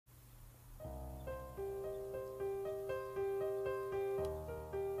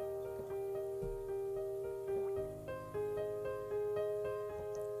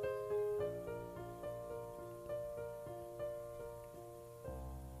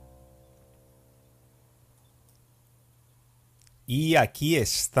Y aquí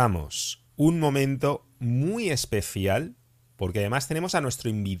estamos. Un momento muy especial, porque además tenemos a nuestro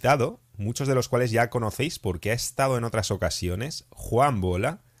invitado, muchos de los cuales ya conocéis porque ha estado en otras ocasiones, Juan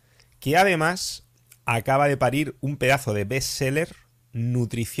Bola, que además acaba de parir un pedazo de bestseller,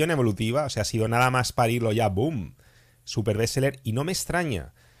 Nutrición Evolutiva, o sea, ha sido nada más parirlo ya, boom, super bestseller, y no me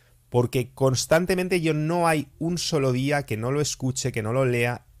extraña, porque constantemente yo no hay un solo día que no lo escuche, que no lo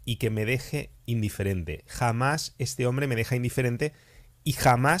lea y que me deje indiferente. Jamás este hombre me deja indiferente y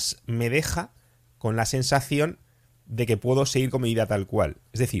jamás me deja con la sensación de que puedo seguir con mi vida tal cual.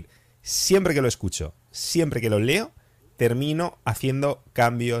 Es decir, siempre que lo escucho, siempre que lo leo, termino haciendo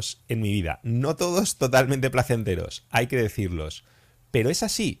cambios en mi vida. No todos totalmente placenteros, hay que decirlos. Pero es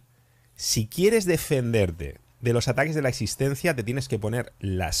así. Si quieres defenderte de los ataques de la existencia, te tienes que poner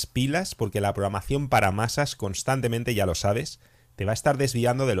las pilas, porque la programación para masas constantemente, ya lo sabes, te va a estar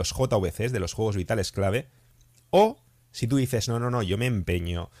desviando de los JVCs, de los juegos vitales clave. O si tú dices, no, yo me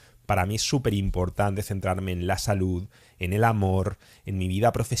empeño, para mí es súper importante centrarme en la salud, en el amor, en mi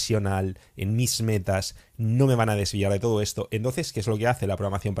vida profesional, en mis metas, no me van a desviar de todo esto. Entonces, ¿qué es lo que hace la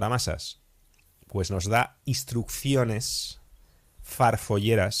programación para masas? Pues nos da instrucciones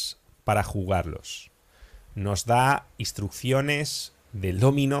farfolleras para jugarlos. Nos da instrucciones del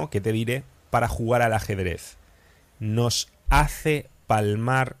dominó, que te diré, para jugar al ajedrez. Nos hace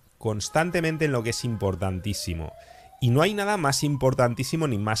palmar constantemente en lo que es importantísimo. Y no hay nada más importantísimo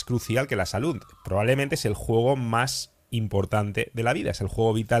ni más crucial que la salud. Probablemente es el juego más importante de la vida. Es el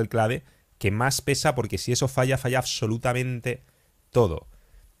juego vital clave que más pesa, porque si eso falla, falla absolutamente todo.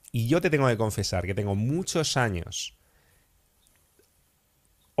 Y yo te tengo que confesar que tengo muchos años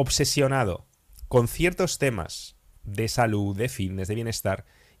obsesionado con ciertos temas de salud, de fitness, de bienestar,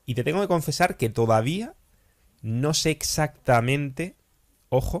 y te tengo que confesar que todavía no sé exactamente,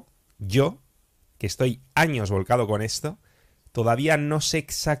 ojo, yo, que estoy años volcado con esto, todavía no sé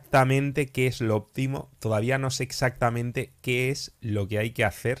exactamente qué es lo óptimo, todavía no sé exactamente qué es lo que hay que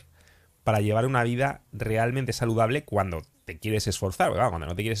hacer para llevar una vida realmente saludable cuando te quieres esforzar. Porque, claro, cuando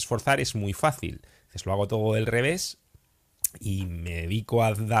no te quieres esforzar es muy fácil. Dices, lo hago todo del revés y me dedico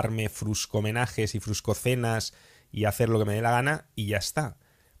a darme fruscomenajes y fruscocenas y hacer lo que me dé la gana y ya está.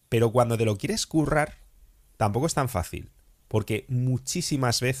 Pero cuando te lo quieres currar, tampoco es tan fácil. Porque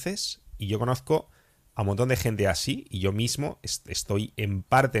muchísimas veces, y yo conozco a un montón de gente así, y yo mismo estoy en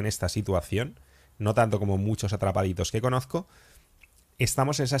parte en esta situación, no tanto como muchos atrapaditos que conozco,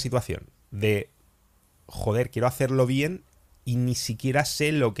 estamos en esa situación de, joder, quiero hacerlo bien y ni siquiera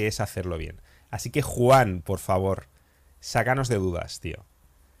sé lo que es hacerlo bien. Así que, Juan, por favor, sácanos de dudas, tío.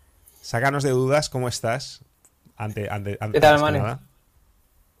 Sácanos de dudas, ¿cómo estás? ¿Qué tal, Antes que Mane? nada.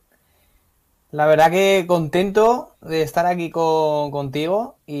 La verdad que contento de estar aquí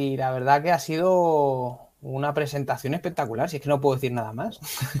contigo y la verdad que ha sido una presentación espectacular, si es que no puedo decir nada más.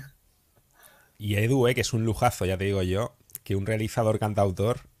 Y Edu, que es un lujazo, ya te digo yo, que un realizador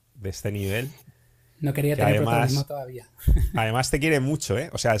cantautor de este nivel, No quería que tener protagonismo además todavía. te quiere mucho, ¿eh?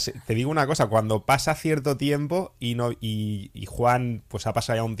 O sea, te digo una cosa, cuando pasa cierto tiempo y Juan pues ha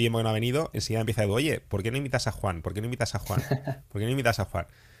pasado ya un tiempo que no ha venido, enseguida empieza Edu, oye, ¿por qué no invitas a Juan? ¿Por qué no invitas a Juan? ¿Por qué no invitas a Juan?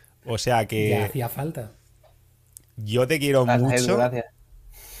 O sea Ya que hacía falta. yo te quiero Gracias, Edu, mucho, gracias.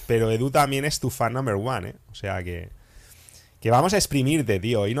 pero Edu también es tu fan number one, ¿eh? O sea que vamos a exprimirte,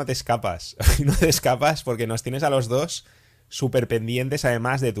 tío, y no te escapas. Y no te escapas porque nos tienes a los dos súper pendientes,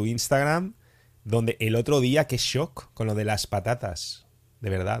 además de tu Instagram, donde el otro día, qué shock con lo de las patatas. De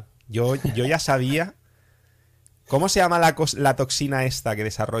verdad. Yo ya sabía. ¿Cómo se llama la toxina esta que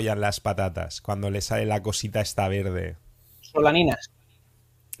desarrollan las patatas cuando le sale la cosita esta verde? Solaninas.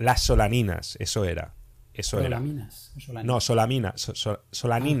 Las solaninas, eso era. Eso era. Prolaminas. No, Solaninas. solaminas. Ah,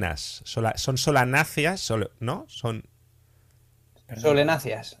 Solaninas. Son solanáceas, ¿no? Son perdón.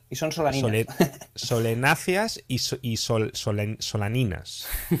 Solenáceas. Y son solaninas. sole- solenáceas y solaninas.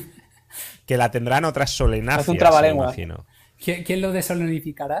 Que la tendrán otras Parece un solenáceas, me trabalengua. imagino. ¿Quién lo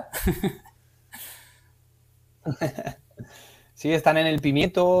desolonificará? Sí, están en el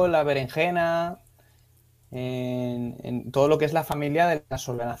pimiento, la berenjena, en todo lo que es la familia de las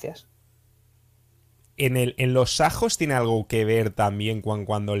solenáceas. En los ajos tiene algo que ver también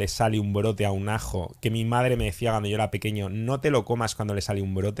cuando le sale un brote a un ajo. Que mi madre me decía cuando yo era pequeño, no te lo comas cuando le sale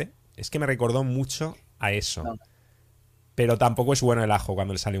un brote. Es que me recordó mucho a eso. No. Pero tampoco es bueno el ajo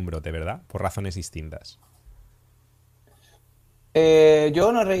cuando le sale un brote, ¿verdad? Por razones distintas. Yo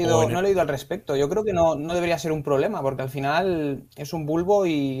O no he leído al respecto. Yo creo que no debería ser un problema, porque al final es un bulbo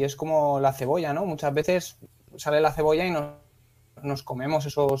y es como la cebolla, ¿no? Muchas veces sale la cebolla y nos comemos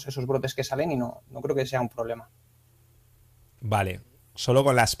esos brotes que salen y no creo que sea un problema. Vale. Solo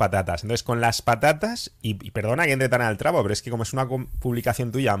con las patatas. Entonces, con las patatas, y perdona que entre tan al trapo, pero es que como es una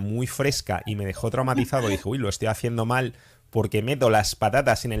publicación tuya muy fresca y me dejó traumatizado, dije, uy, lo estoy haciendo mal porque meto las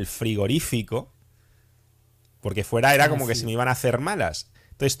patatas en el frigorífico, porque fuera era como que se me iban a hacer malas.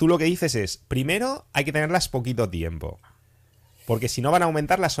 Entonces, tú lo que dices es, primero hay que tenerlas poquito tiempo, porque si no van a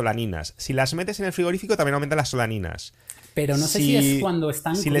aumentar las solaninas. Si las metes en el frigorífico, también aumentan las solaninas. Pero no sé si es cuando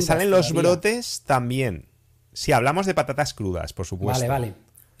están Si crudas le salen todavía. los brotes, también. Si hablamos de patatas crudas, por supuesto. Vale.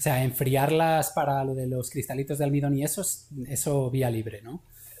 O sea, enfriarlas para lo de los cristalitos de almidón y eso vía libre, ¿no?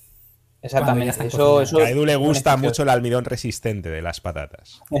 Exactamente. Eso Que a Edu le gusta beneficioso. mucho el almidón resistente de las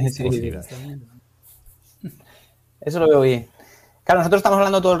patatas. Sí. Eso lo veo bien. Claro, nosotros estamos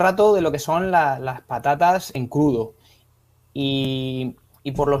hablando todo el rato de lo que son las patatas en crudo. Y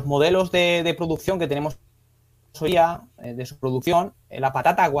por los modelos de producción que tenemos hoy día, de su producción, la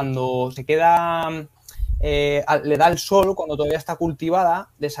patata cuando se queda, le da el sol, cuando todavía está cultivada,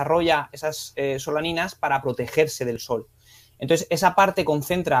 desarrolla esas solaninas para protegerse del sol. Entonces, esa parte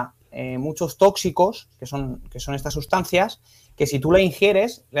concentra muchos tóxicos, que son estas sustancias, que si tú la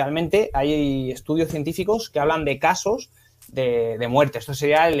ingieres, realmente hay estudios científicos que hablan de casos de muerte. Esto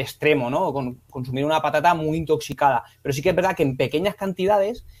sería el extremo, ¿no? Consumir una patata muy intoxicada. Pero sí que es verdad que en pequeñas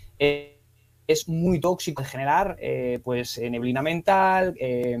cantidades es muy tóxico, en generar pues neblina mental,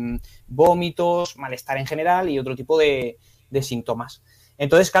 vómitos, malestar en general y otro tipo de síntomas.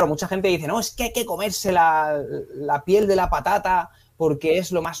 Entonces, claro, mucha gente dice, no, es que hay que comerse la piel de la patata porque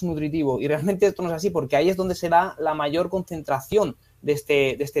es lo más nutritivo. Y realmente esto no es así, porque ahí es donde se da la mayor concentración de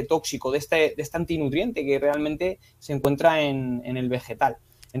este tóxico, de este antinutriente que realmente se encuentra en el vegetal.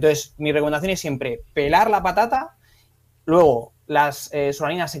 Entonces, mi recomendación es siempre pelar la patata, luego las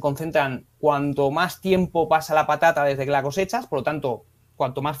solaninas se concentran cuanto más tiempo pasa la patata desde que la cosechas, por lo tanto,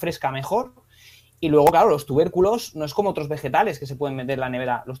 cuanto más fresca mejor. Y luego, claro, los tubérculos no es como otros vegetales que se pueden meter en la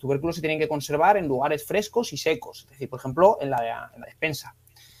nevera. Los tubérculos se tienen que conservar en lugares frescos y secos, es decir, por ejemplo, en la despensa.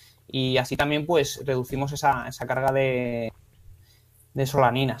 Y así también, pues, reducimos esa carga de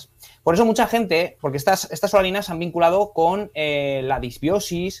solaninas. Por eso mucha gente, porque estas solaninas se han vinculado con la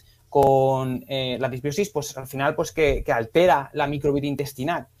disbiosis, la disbiosis, pues al final, pues que altera la microbiota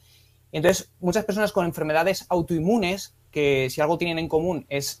intestinal. Entonces, muchas personas con enfermedades autoinmunes, que si algo tienen en común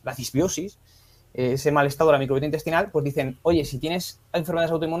es la disbiosis, ese mal estado de la microbiota intestinal, pues dicen, oye, si tienes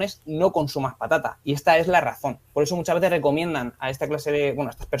enfermedades autoinmunes, no consumas patata. Y esta es la razón. Por eso muchas veces recomiendan a esta clase de, a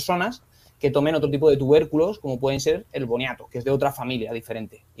estas personas que tomen otro tipo de tubérculos, como pueden ser el boniato, que es de otra familia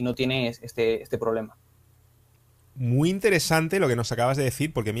diferente y no tiene este problema. Muy interesante lo que nos acabas de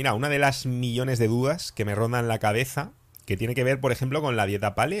decir, porque mira, una de las millones de dudas que me rondan la cabeza, que tiene que ver, por ejemplo, con la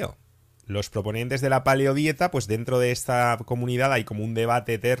dieta paleo. Los proponentes de la paleodieta, pues dentro de esta comunidad hay como un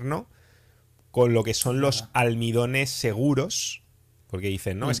debate eterno con lo que son los almidones seguros, porque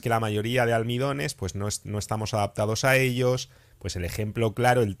dicen, no, es que la mayoría de almidones pues no estamos adaptados a ellos, pues el ejemplo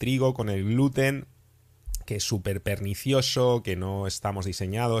claro, el trigo con el gluten, que es súper pernicioso, que no estamos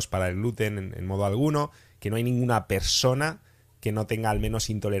diseñados para el gluten en modo alguno, que no hay ninguna persona que no tenga al menos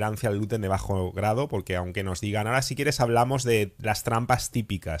intolerancia al gluten de bajo grado, porque aunque nos digan, ahora si quieres hablamos de las trampas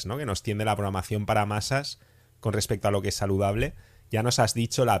típicas, ¿no?, que nos tiende la programación para masas con respecto a lo que es saludable. Ya nos has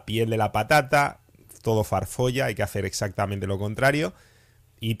dicho la piel de la patata, todo farfolla, hay que hacer exactamente lo contrario.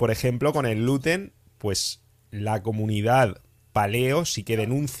 Y, por ejemplo, con el gluten, pues la comunidad paleo sí que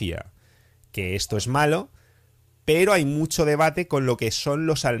denuncia que esto es malo, pero hay mucho debate con lo que son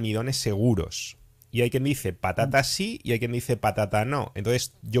los almidones seguros. Y hay quien dice patata sí y hay quien dice patata no.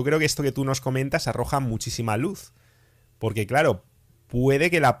 Entonces, yo creo que esto que tú nos comentas arroja muchísima luz. Porque, claro,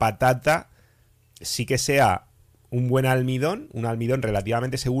 puede que la patata sí que sea un buen almidón, un almidón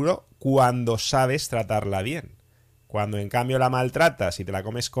relativamente seguro, cuando sabes tratarla bien. Cuando en cambio la maltratas y te la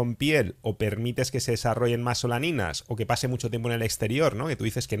comes con piel o permites que se desarrollen más solaninas o que pase mucho tiempo en el exterior, ¿no?, que tú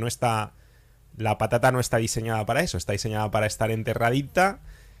dices que no está, la patata no está diseñada para eso, está diseñada para estar enterradita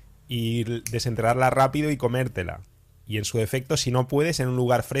y desenterrarla rápido y comértela. Y en su defecto, si no puedes, en un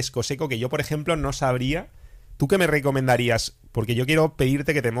lugar fresco, seco, que yo, por ejemplo, no sabría. ¿Tú qué me recomendarías? Porque yo quiero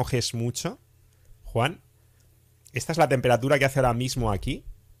pedirte que te mojes mucho, Juan. Esta es la temperatura que hace ahora mismo aquí,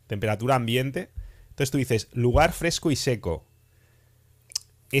 temperatura ambiente. Entonces tú dices, lugar fresco y seco.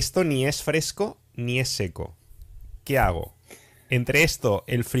 Esto ni es fresco ni es seco. ¿Qué hago? Entre esto,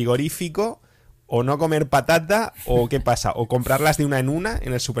 el frigorífico, o no comer patata, o ¿qué pasa? O comprarlas de una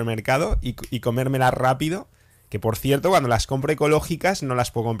en el supermercado y comérmelas rápido. Que, por cierto, cuando las compro ecológicas no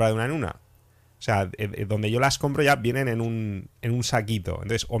las puedo comprar de una en una. O sea, donde yo las compro ya vienen en un saquito.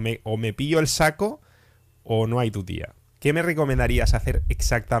 Entonces, o me pillo el saco o no hay tu tía. ¿Qué me recomendarías hacer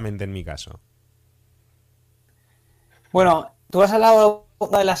exactamente en mi caso? Bueno, Tú has hablado de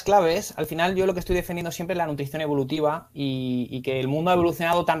una de las claves. Al final, yo lo que estoy defendiendo siempre es la nutrición evolutiva y que el mundo ha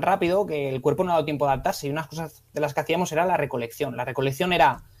evolucionado tan rápido que el cuerpo no ha dado tiempo de adaptarse. Y unas cosas de las que hacíamos era la recolección. La recolección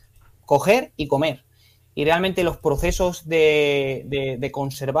era coger y comer. Y realmente los procesos de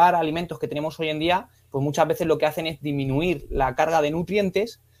conservar alimentos que tenemos hoy en día, pues muchas veces lo que hacen es disminuir la carga de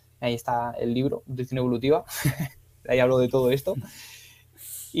nutrientes. Ahí está el libro, Nutrición Evolutiva. Ahí hablo de todo esto.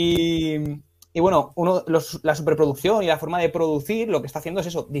 Y bueno, la superproducción y la forma de producir lo que está haciendo es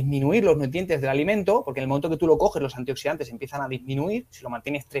eso, disminuir los nutrientes del alimento, porque en el momento que tú lo coges, los antioxidantes empiezan a disminuir. Si lo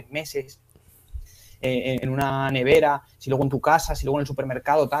mantienes 3 meses en una nevera, si luego en tu casa, si luego en el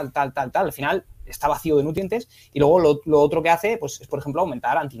supermercado, tal, al final está vacío de nutrientes. Y luego lo otro que hace, pues es, por ejemplo,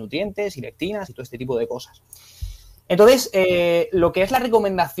 aumentar antinutrientes y lectinas y todo este tipo de cosas. Entonces, lo que es la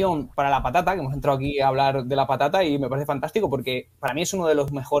recomendación para la patata, que hemos entrado aquí a hablar de la patata y me parece fantástico porque para mí es uno de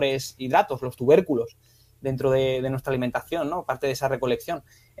los mejores hidratos, los tubérculos, dentro de nuestra alimentación, ¿no? Parte de esa recolección.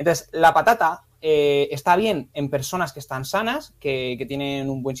 Entonces, la patata está bien en personas que están sanas, que tienen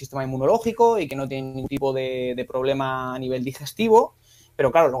un buen sistema inmunológico y que no tienen ningún tipo de problema a nivel digestivo. Pero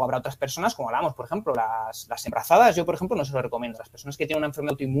claro, luego habrá otras personas, como hablamos, por ejemplo, las embarazadas, yo por ejemplo no se lo recomiendo. Las personas que tienen una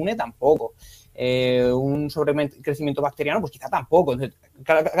enfermedad autoinmune tampoco. Un sobrecrecimiento bacteriano, pues quizá tampoco. Entonces,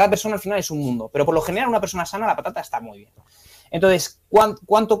 cada persona al final es un mundo. Pero por lo general una persona sana, la patata está muy bien. Entonces,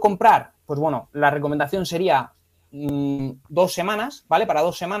 ¿cuánto comprar? Pues bueno, la recomendación sería 2 semanas, ¿vale? Para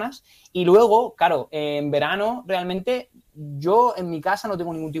 2 semanas. Y luego, claro, en verano realmente yo en mi casa no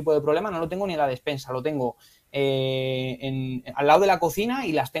tengo ningún tipo de problema, no lo tengo ni en la despensa, lo tengo al lado de la cocina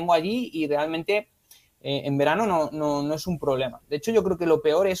y las tengo allí y realmente en verano no es un problema. De hecho, yo creo que lo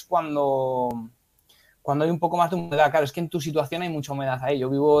peor es cuando hay un poco más de humedad. Claro, es que en tu situación hay mucha humedad ahí. Yo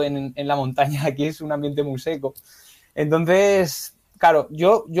vivo en la montaña, aquí es un ambiente muy seco. Entonces, claro,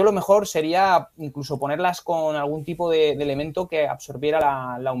 yo lo mejor sería incluso ponerlas con algún tipo de elemento que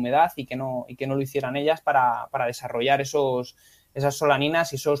absorbiera la humedad y que no lo hicieran ellas para desarrollar esas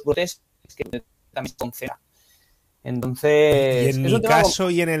solaninas y esos brotes que también con cera. Y Entonces, en mi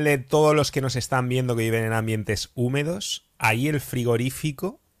caso y en el de todos los que nos están viendo que viven en ambientes húmedos, ahí el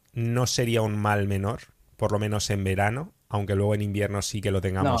frigorífico no sería un mal menor, por lo menos en verano, aunque luego en invierno sí que lo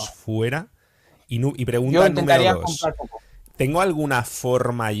tengamos fuera. Y pregunta número 2. ¿Tengo alguna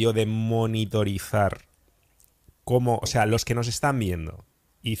forma yo de monitorizar cómo, o sea, los que nos están viendo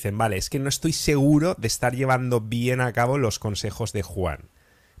y dicen, vale, es que no estoy seguro de estar llevando bien a cabo los consejos de Juan?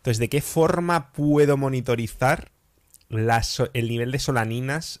 Entonces, ¿de qué forma puedo monitorizar el nivel de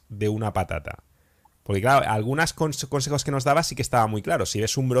solaninas de una patata? Porque claro, algunos consejos que nos daba sí que estaba muy claro. Si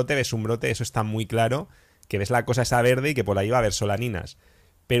ves un brote, eso está muy claro, que ves la cosa esa verde y que por ahí va a haber solaninas.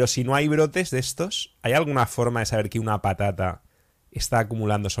 Pero si no hay brotes de estos, ¿hay alguna forma de saber que una patata está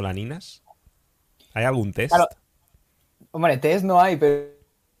acumulando solaninas? ¿Hay algún test? Claro, hombre, test no hay, pero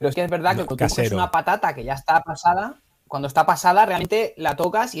es que es verdad que cuando tú coges una patata que ya está pasada, cuando está pasada realmente la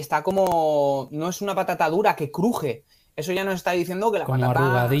tocas y está como... No es una patata dura que cruje. Eso ya nos está diciendo que la como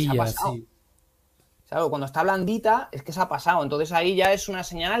patata se ha pasado. Sí. Claro, cuando está blandita es que se ha pasado. Entonces ahí ya es una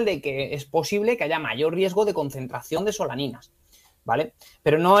señal de que es posible que haya mayor riesgo de concentración de solaninas, ¿vale?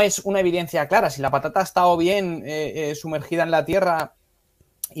 Pero no es una evidencia clara. Si la patata ha estado bien sumergida en la tierra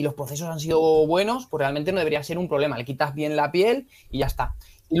y los procesos han sido buenos, pues realmente no debería ser un problema. Le quitas bien la piel y ya está.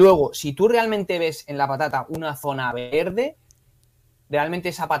 Y luego, si tú realmente ves en la patata una zona verde, realmente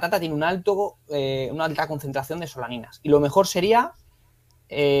esa patata tiene una alta concentración de solaninas. Y lo mejor sería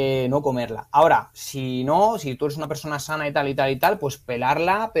no comerla. Ahora, si tú eres una persona sana y tal, pues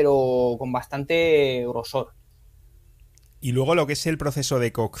pelarla, pero con bastante grosor. Y luego lo que es el proceso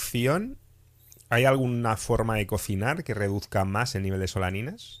de cocción, ¿hay alguna forma de cocinar que reduzca más el nivel de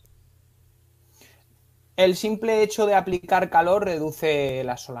solaninas? El simple hecho de aplicar calor reduce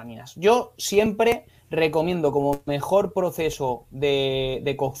las solaninas. Yo siempre recomiendo como mejor proceso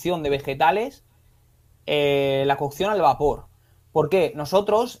de cocción de vegetales la cocción al vapor. ¿Por qué?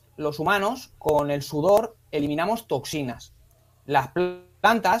 Nosotros, los humanos, con el sudor eliminamos toxinas. Las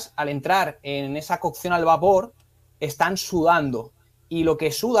plantas, al entrar en esa cocción al vapor, están sudando. Y lo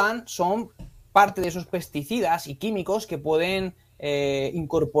que sudan son parte de esos pesticidas y químicos que pueden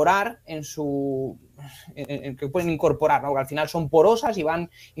incorporar que pueden incorporar, ¿no? Porque al final son porosas y van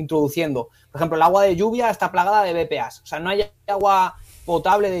introduciendo. Por ejemplo, el agua de lluvia está plagada de BPAs. O sea, no hay agua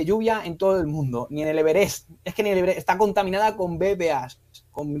potable de lluvia en todo el mundo, ni en el Everest. Es que ni el Everest está contaminada con BPAs,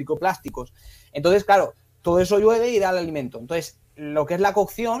 con microplásticos. Entonces, claro, todo eso llueve y da el alimento. Entonces, lo que es la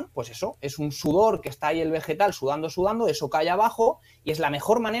cocción, pues eso, es un sudor que está ahí el vegetal sudando, eso cae abajo y es la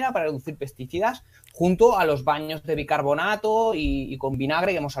mejor manera para reducir pesticidas junto a los baños de bicarbonato y con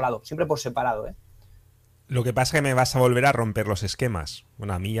vinagre que hemos hablado, siempre por separado, ¿eh? Lo que pasa es que me vas a volver a romper los esquemas.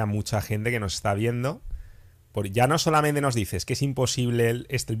 Bueno, a mí y a mucha gente que nos está viendo. Ya no solamente nos dices que es imposible...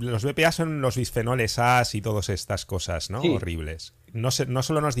 los BPA son los bisfenoles A y todas estas cosas, ¿no? Sí. Horribles. No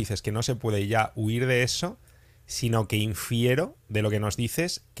solo nos dices que no se puede ya huir de eso, sino que infiero de lo que nos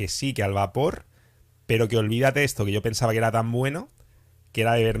dices que sí, que al vapor, pero que olvídate esto, que yo pensaba que era tan bueno, que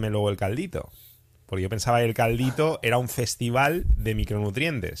era beberme luego el caldito. Porque yo pensaba que el caldito era un festival de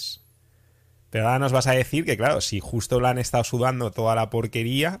micronutrientes. Pero ahora nos vas a decir que, claro, si justo la han estado sudando toda la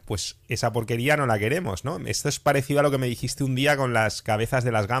porquería, pues esa porquería no la queremos, ¿no? Esto es parecido a lo que me dijiste un día con las cabezas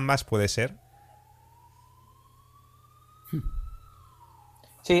de las gambas, ¿puede ser?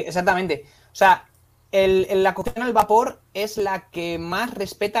 Sí, exactamente. O sea, la cocción al vapor es la que más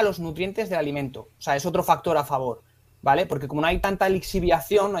respeta los nutrientes del alimento. O sea, es otro factor a favor, ¿vale? Porque como no hay tanta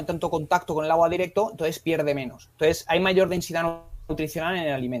lixiviación, no hay tanto contacto con el agua directo, entonces pierde menos. Entonces hay mayor densidad nutricional en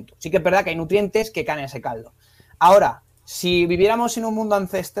el alimento. Sí que es verdad que hay nutrientes que caen en ese caldo. Ahora, si viviéramos en un mundo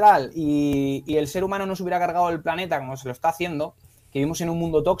ancestral y el ser humano no se hubiera cargado el planeta como se lo está haciendo, que vivimos en un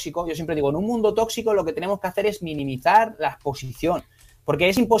mundo tóxico, yo siempre digo, en un mundo tóxico lo que tenemos que hacer es minimizar la exposición, porque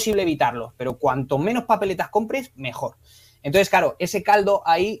es imposible evitarlo, pero cuanto menos papeletas compres, mejor. Entonces, claro, ese caldo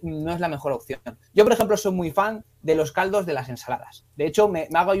ahí no es la mejor opción. Yo, por ejemplo, soy muy fan de los caldos de las ensaladas. De hecho, me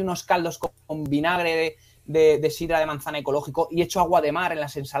hago ahí unos caldos con vinagre de sidra de manzana ecológico y echo agua de mar en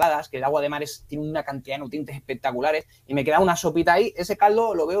las ensaladas, que el agua de mar tiene una cantidad de nutrientes espectaculares, y me queda una sopita ahí. Ese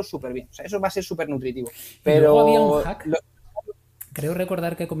caldo lo veo súper bien. O sea, eso va a ser súper nutritivo. Pero luego había un hack. Creo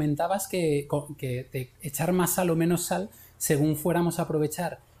recordar que comentabas que de echar más sal o menos sal, según fuéramos a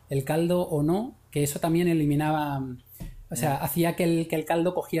aprovechar el caldo o no, que eso también eliminaba, o sea, hacía que el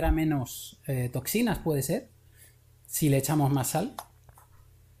caldo cogiera menos toxinas, ¿puede ser? Si le echamos más sal.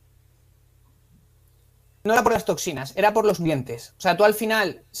 No era por las toxinas, era por los nutrientes. O sea, tú al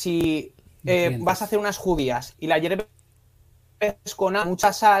final, si vas a hacer unas judías y la hierves con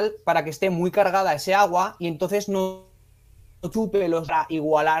mucha sal para que esté muy cargada ese agua y entonces no chupe para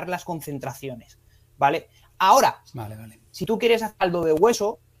igualar las concentraciones, ¿vale? Ahora, vale. Si tú quieres hacer caldo de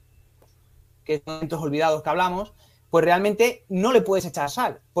hueso, que es momentos olvidados que hablamos, pues realmente no le puedes echar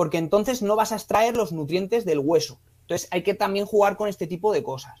sal, porque entonces no vas a extraer los nutrientes del hueso. Entonces hay que también jugar con este tipo de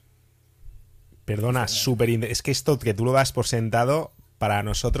cosas. Perdona, es que esto que tú lo das por sentado para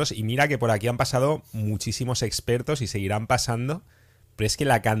nosotros, y mira que por aquí han pasado muchísimos expertos y seguirán pasando, pero es que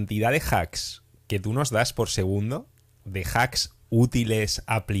la cantidad de hacks que tú nos das por segundo, de hacks útiles,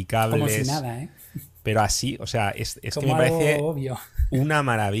 aplicables... Como si nada, ¿eh? Pero así, o sea, es que me algo parece obvio. Una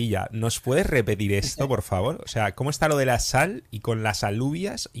maravilla. ¿Nos puedes repetir esto, por favor? O sea, ¿cómo está lo de la sal y con las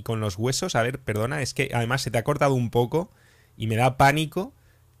alubias y con los huesos? A ver, perdona, es que además se te ha cortado un poco y me da pánico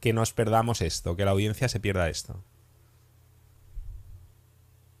que nos perdamos esto, que la audiencia se pierda esto.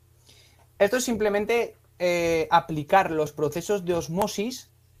 Esto es simplemente aplicar los procesos de osmosis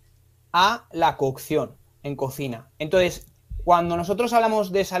a la cocción en cocina. Entonces, cuando nosotros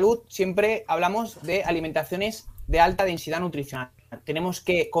hablamos de salud, siempre hablamos de alimentaciones de alta densidad nutricional. Tenemos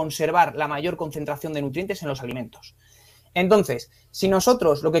que conservar la mayor concentración de nutrientes en los alimentos. Entonces, si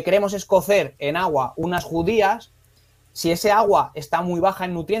nosotros lo que queremos es cocer en agua unas judías, si ese agua está muy baja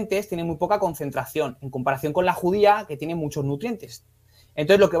en nutrientes, tiene muy poca concentración, en comparación con la judía, que tiene muchos nutrientes.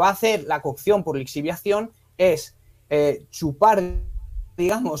 Entonces, lo que va a hacer la cocción por lixiviación es chupar,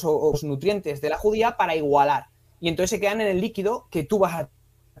 digamos, los nutrientes de la judía para igualar. Y entonces se quedan en el líquido que tú vas a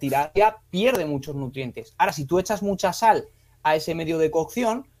tirar, ya pierde muchos nutrientes. Ahora, si tú echas mucha sal a ese medio de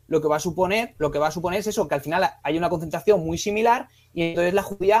cocción, lo que va a suponer es eso, que al final hay una concentración muy similar y entonces la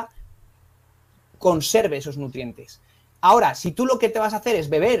judía conserve esos nutrientes. Ahora, si tú lo que te vas a hacer es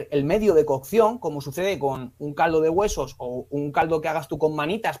beber el medio de cocción, como sucede con un caldo de huesos o un caldo que hagas tú con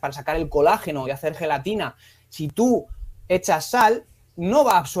manitas para sacar el colágeno y hacer gelatina, si tú echas sal, no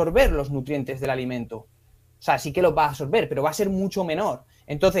va a absorber los nutrientes del alimento. O sea, sí que los va a absorber, pero va a ser mucho menor.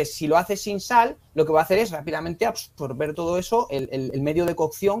 Entonces, si lo haces sin sal, lo que va a hacer es rápidamente absorber todo eso, el medio de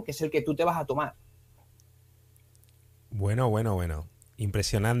cocción, que es el que tú te vas a tomar. Bueno.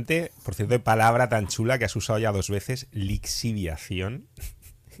 Impresionante. Por cierto, palabra tan chula que has usado ya 2 veces, lixiviación.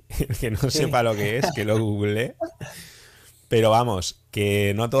 El que no sepa lo que es, que lo googlee. Pero vamos,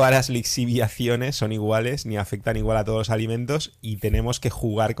 que no todas las lixiviaciones son iguales ni afectan igual a todos los alimentos y tenemos que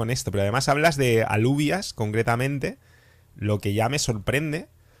jugar con esto. Pero además hablas de alubias, concretamente, lo que ya me sorprende.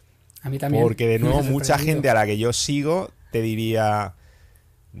 A mí también. Porque de nuevo mucha gente a la que yo sigo te diría,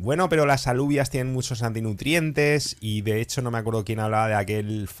 bueno, pero las alubias tienen muchos antinutrientes y de hecho no me acuerdo quién hablaba de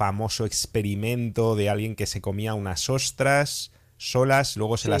aquel famoso experimento de alguien que se comía unas ostras solas,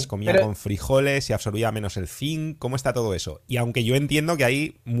 luego se las comía con frijoles y absorbía menos el zinc. ¿Cómo está todo eso? Y aunque yo entiendo que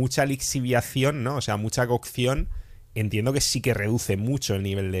hay mucha lixiviación, ¿no? O sea, mucha cocción, entiendo que sí que reduce mucho el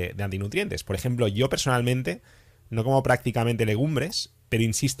nivel de antinutrientes. Por ejemplo, yo personalmente no como prácticamente legumbres, pero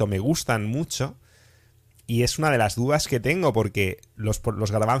insisto, me gustan mucho. Y es una de las dudas que tengo, porque los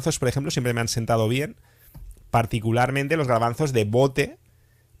garbanzos, por ejemplo, siempre me han sentado bien, particularmente los garbanzos de bote,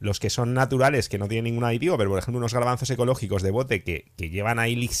 los que son naturales, que no tienen ningún aditivo, pero por ejemplo unos garbanzos ecológicos de bote que llevan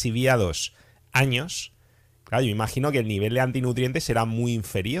ahí lixiviados años, claro, yo imagino que el nivel de antinutrientes será muy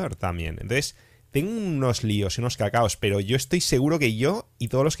inferior también. Entonces, tengo unos líos y unos cacaos, pero yo estoy seguro que yo y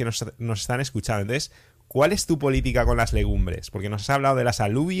todos los que nos están escuchando. Entonces, ¿cuál es tu política con las legumbres? Porque nos has hablado de las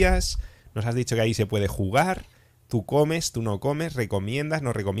alubias, nos has dicho que ahí se puede jugar. ¿Tú comes, tú no comes? ¿Recomiendas,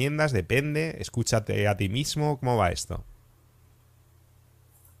 no recomiendas? Depende. Escúchate a ti mismo. ¿Cómo va esto?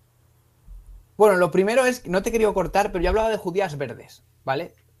 Bueno, lo primero es, no te he querido cortar, pero yo hablaba de judías verdes,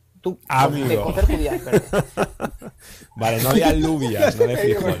 ¿vale? Tú, de cocer judías verdes. Vale, no de alubias, no de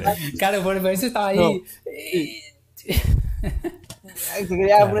frijoles. Claro, por eso estaba ahí. No.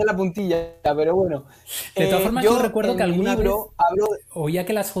 Quería poner la puntilla, pero bueno. De todas formas, yo recuerdo que alguna vez hablo oía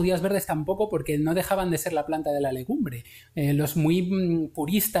que las judías verdes tampoco, porque no dejaban de ser la planta de la legumbre. Los muy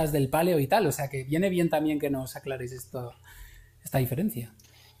puristas del paleo y tal, o sea que viene bien también que nos aclaréis esta diferencia.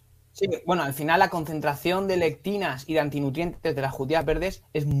 Sí, bueno, al final la concentración de lectinas y de antinutrientes de las judías verdes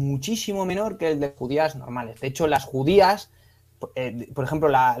es muchísimo menor que el de judías normales. De hecho, las judías, por ejemplo,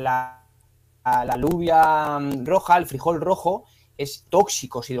 la alubia roja, el frijol rojo, es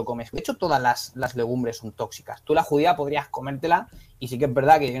tóxico si lo comes. De hecho, todas las legumbres son tóxicas. Tú la judía podrías comértela y sí que es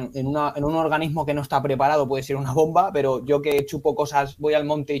verdad que en un organismo que no está preparado puede ser una bomba, pero yo que chupo cosas, voy al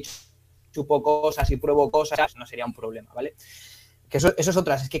monte y chupo cosas y pruebo cosas, no sería un problema, ¿vale? Que eso es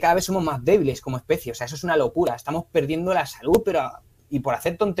otra, es que cada vez somos más débiles como especie, o sea, eso es una locura, estamos perdiendo la salud, y por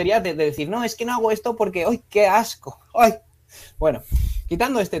hacer tonterías de decir, no, es que no hago esto porque, ¡ay, qué asco! ¡Ay! Bueno,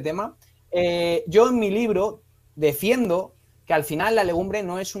 quitando este tema, yo en mi libro defiendo que al final la legumbre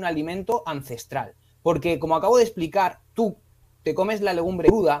no es un alimento ancestral, porque como acabo de explicar, tú te comes la legumbre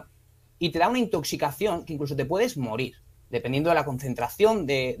cruda y te da una intoxicación que incluso te puedes morir, dependiendo de la concentración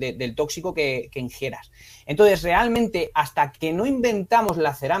del tóxico que ingieras. Entonces, realmente, hasta que no inventamos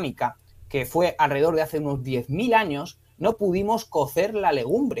la cerámica, que fue alrededor de hace unos 10.000 años, no pudimos cocer la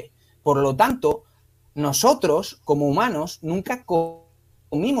legumbre. Por lo tanto, nosotros, como humanos, nunca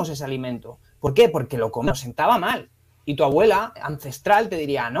comimos ese alimento. ¿Por qué? Porque lo comimos, nos sentaba mal. Y tu abuela ancestral te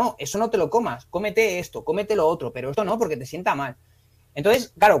diría, no, eso no te lo comas, cómete esto, cómete lo otro, pero esto no, porque te sienta mal.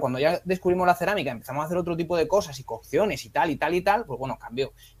 Entonces, claro, cuando ya descubrimos la cerámica, empezamos a hacer otro tipo de cosas y cocciones y tal, pues bueno,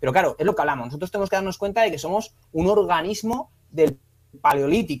 cambió. Pero claro, es lo que hablamos. Nosotros tenemos que darnos cuenta de que somos un organismo del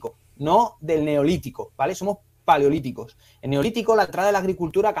paleolítico, no del neolítico, ¿vale? Somos paleolíticos. En neolítico, la entrada de la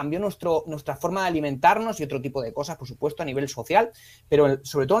agricultura cambió nuestra forma de alimentarnos y otro tipo de cosas, por supuesto, a nivel social, pero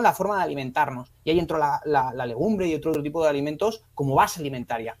sobre todo en la forma de alimentarnos. Y ahí entró la legumbre y otro tipo de alimentos como base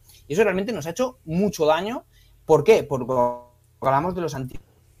alimentaria. Y eso realmente nos ha hecho mucho daño. ¿Por qué? Porque hablamos de los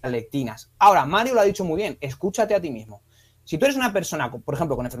antilectinas. Ahora, Mario lo ha dicho muy bien, escúchate a ti mismo. Si tú eres una persona, por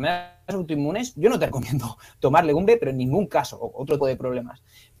ejemplo, con enfermedades autoinmunes, yo no te recomiendo tomar legumbre, pero en ningún caso, o otro tipo de problemas.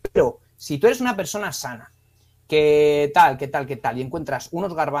 Pero si tú eres una persona sana, que tal, y encuentras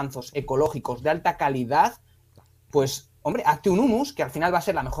unos garbanzos ecológicos de alta calidad, pues, hombre, hazte un hummus, que al final va a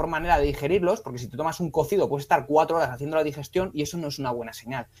ser la mejor manera de digerirlos, porque si te tomas un cocido puedes estar 4 horas haciendo la digestión y eso no es una buena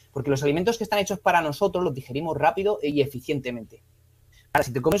señal, porque los alimentos que están hechos para nosotros los digerimos rápido y eficientemente. Ahora,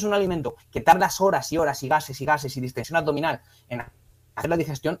 si te comes un alimento que tardas horas y horas y gases y distensión abdominal en hacer la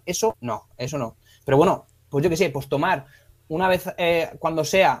digestión, eso no. Pero bueno, pues yo qué sé, pues tomar una vez, cuando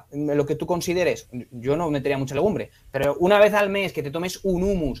sea lo que tú consideres, yo no metería mucha legumbre, pero una vez al mes que te tomes un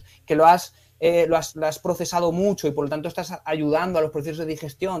hummus, que lo has procesado mucho y por lo tanto estás ayudando a los procesos de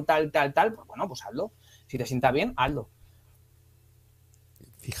digestión, tal, pues bueno, pues hazlo. Si te sienta bien, hazlo.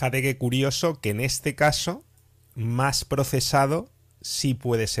 Fíjate qué curioso que en este caso, más procesado sí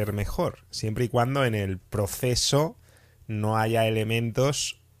puede ser mejor, siempre y cuando en el proceso no haya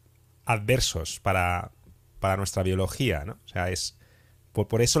elementos adversos para nuestra biología, ¿no? O sea, es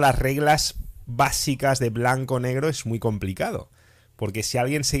por eso las reglas básicas de blanco-negro es muy complicado. Porque si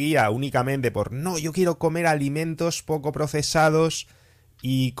alguien se guía únicamente por, no, yo quiero comer alimentos poco procesados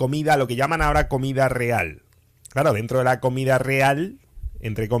y comida, lo que llaman ahora comida real. Claro, dentro de la comida real,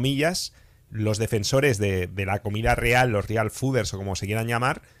 entre comillas, los defensores de la comida real, los real fooders o como se quieran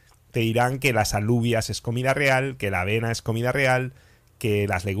llamar, te dirán que las alubias es comida real, que la avena es comida real, que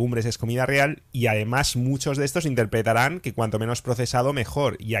las legumbres es comida real, y además muchos de estos interpretarán que cuanto menos procesado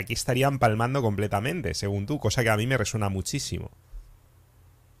mejor, y aquí estarían palmando completamente, según tú, cosa que a mí me resuena muchísimo.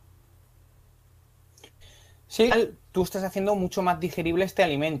 Sí, tú estás haciendo mucho más digerible este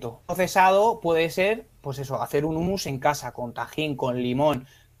alimento. Procesado puede ser, pues eso, hacer un hummus en casa, con tajín, con limón,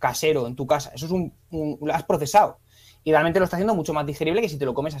 casero, en tu casa. Eso es lo has procesado. Y realmente lo está haciendo mucho más digerible que si te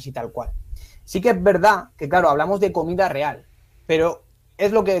lo comes así tal cual. Sí que es verdad que, claro, hablamos de comida real, pero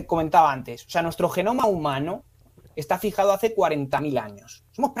es lo que comentaba antes. O sea, nuestro genoma humano está fijado hace 40.000 años.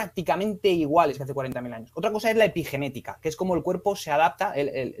 Somos prácticamente iguales que hace 40.000 años. Otra cosa es la epigenética, que es como el cuerpo se adapta,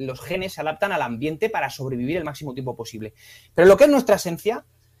 los genes se adaptan al ambiente para sobrevivir el máximo tiempo posible. Pero lo que es nuestra esencia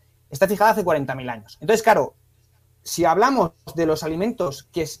está fijada hace 40.000 años. Entonces, claro, si hablamos de los alimentos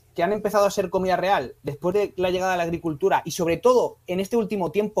que han empezado a ser comida real después de la llegada de la agricultura y sobre todo en este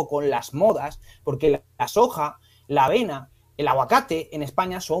último tiempo con las modas, porque la soja, la avena, el aguacate en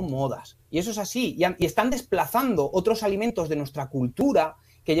España son modas. Y eso es así. Y están desplazando otros alimentos de nuestra cultura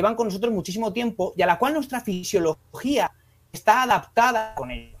que llevan con nosotros muchísimo tiempo y a la cual nuestra fisiología está adaptada con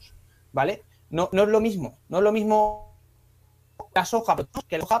ellos. ¿Vale? No es lo mismo. No es lo mismo la soja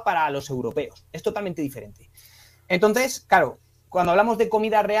que la soja para los europeos. Es totalmente diferente. Entonces, claro, cuando hablamos de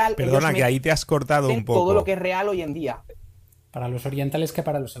comida real... Perdona, que ahí te has cortado un poco. Todo lo que es real hoy en día. Para los orientales que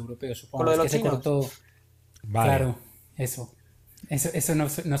para los europeos, supongo. Con lo de los que chinos. se cortó. Vale. Claro, eso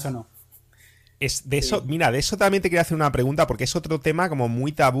no sonó. Mira, de eso también te quería hacer una pregunta, porque es otro tema como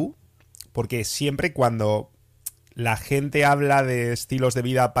muy tabú, porque siempre cuando la gente habla de estilos de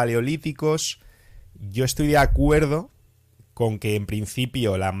vida paleolíticos, yo estoy de acuerdo con que en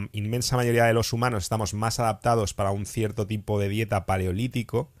principio la inmensa mayoría de los humanos estamos más adaptados para un cierto tipo de dieta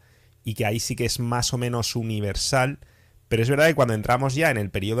paleolítico y que ahí sí que es más o menos universal, pero es verdad que cuando entramos ya en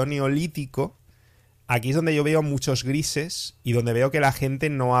el periodo neolítico, aquí es donde yo veo muchos grises y donde veo que la gente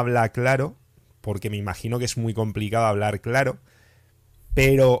no habla claro, porque me imagino que es muy complicado hablar claro,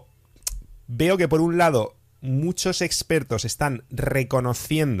 pero veo que por un lado muchos expertos están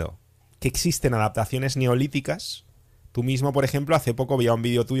reconociendo que existen adaptaciones neolíticas. Tú mismo, por ejemplo, hace poco vi un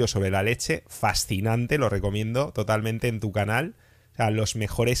vídeo tuyo sobre la leche, fascinante, lo recomiendo totalmente en tu canal. O sea, los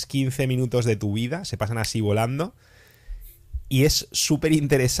mejores 15 minutos de tu vida se pasan así volando. Y es súper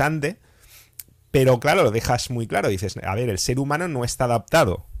interesante, pero claro, lo dejas muy claro. Dices, a ver, el ser humano no está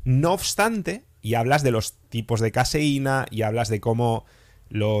adaptado. No obstante, y hablas de los tipos de caseína, y hablas de cómo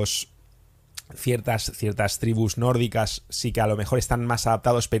ciertas tribus nórdicas sí que a lo mejor están más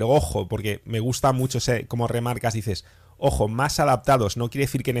adaptados, pero ojo, porque me gusta mucho como remarcas, dices, ojo, más adaptados, no quiere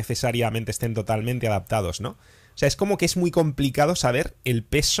decir que necesariamente estén totalmente adaptados, ¿no? O sea, es como que es muy complicado saber el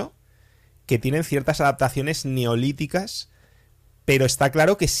peso que tienen ciertas adaptaciones neolíticas, pero está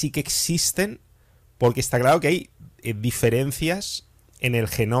claro que sí que existen, porque está claro que hay diferencias en el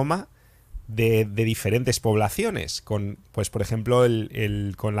genoma de diferentes poblaciones, con, pues por ejemplo,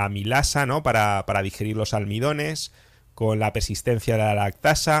 con la amilasa, ¿no? Para digerir los almidones, con la persistencia de la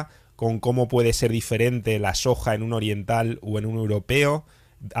lactasa, con cómo puede ser diferente la soja en un oriental o en un europeo.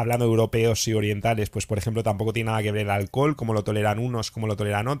 Hablando de europeos y orientales, pues por ejemplo tampoco tiene nada que ver el alcohol, cómo lo toleran unos, cómo lo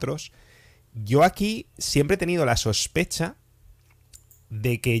toleran otros. Yo aquí siempre he tenido la sospecha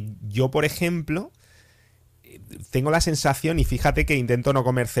de que yo, por ejemplo, tengo la sensación, y fíjate que intento no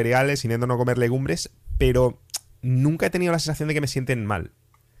comer cereales, intento no comer legumbres, pero nunca he tenido la sensación de que me sienten mal.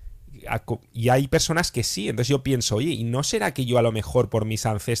 Y hay personas que sí, entonces yo pienso, oye, ¿y no será que yo a lo mejor por mis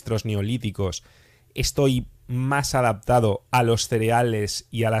ancestros neolíticos estoy más adaptado a los cereales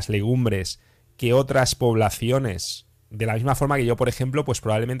y a las legumbres que otras poblaciones? De la misma forma que yo, por ejemplo, pues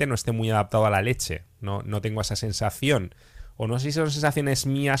probablemente no esté muy adaptado a la leche, no tengo esa sensación. O no sé si son sensaciones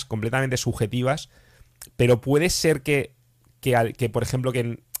mías completamente subjetivas, pero puede ser que por ejemplo,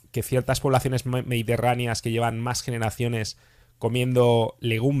 que ciertas poblaciones mediterráneas que llevan más generaciones comiendo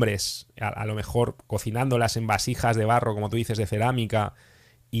legumbres, a lo mejor cocinándolas en vasijas de barro, como tú dices, de cerámica,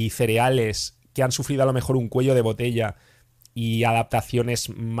 y cereales que han sufrido a lo mejor un cuello de botella y adaptaciones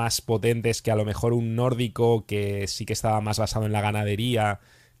más potentes que a lo mejor un nórdico que sí que estaba más basado en la ganadería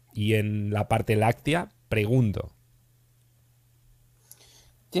y en la parte láctea, pregunto.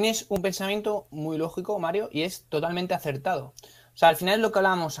 Tienes un pensamiento muy lógico, Mario, y es totalmente acertado. O sea, al final es lo que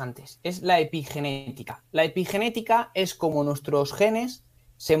hablábamos antes, es la epigenética. La epigenética es como nuestros genes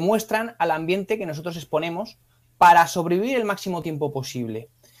se muestran al ambiente que nosotros exponemos para sobrevivir el máximo tiempo posible.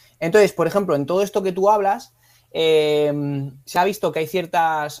 Entonces, por ejemplo, en todo esto que tú hablas, se ha visto que hay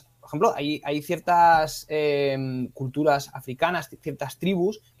ciertas, por ejemplo, hay ciertas culturas africanas, ciertas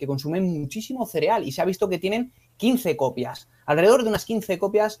tribus que consumen muchísimo cereal y se ha visto que tienen 15 copias, alrededor de unas 15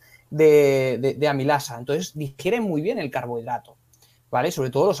 copias de amilasa. Entonces digieren muy bien el carbohidrato, ¿vale?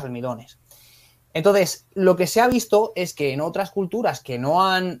 Sobre todo los almidones. Entonces, lo que se ha visto es que en otras culturas que no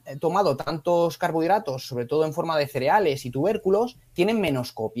han tomado tantos carbohidratos, sobre todo en forma de cereales y tubérculos, tienen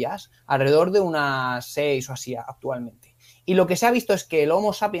menos copias, alrededor de unas 6 o así actualmente. Y lo que se ha visto es que el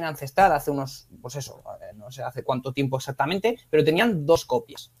Homo sapiens ancestral hace unos, pues eso, no sé hace cuánto tiempo exactamente, pero tenían 2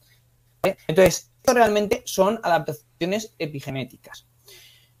 copias. ¿Vale? Entonces, esto realmente son adaptaciones epigenéticas.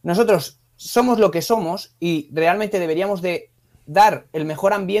 Nosotros somos lo que somos y realmente deberíamos de dar el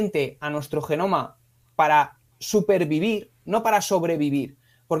mejor ambiente a nuestro genoma para supervivir, no para sobrevivir.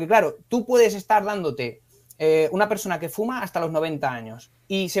 Porque claro, tú puedes estar dándote una persona que fuma hasta los 90 años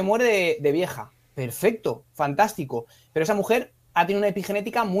y se muere de vieja. Perfecto, fantástico. Pero esa mujer ha tenido una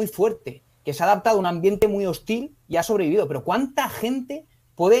epigenética muy fuerte, que se ha adaptado a un ambiente muy hostil y ha sobrevivido. Pero ¿cuánta gente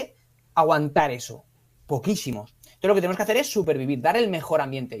puede aguantar eso? Poquísimos. Entonces lo que tenemos que hacer es supervivir, dar el mejor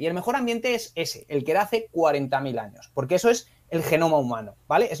ambiente. Y el mejor ambiente es ese, el que era hace 40.000 años. Porque eso es el genoma humano,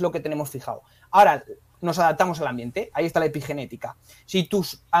 ¿vale? Es lo que tenemos fijado. Ahora, nos adaptamos al ambiente, ahí está la epigenética. Si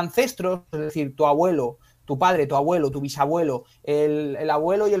tus ancestros, es decir, tu abuelo, tu padre, tu abuelo, tu bisabuelo, el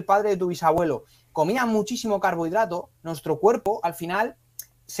abuelo y el padre de tu bisabuelo, comían muchísimo carbohidrato, nuestro cuerpo, al final,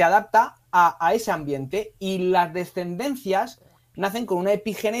 se adapta a ese ambiente y las descendencias nacen con una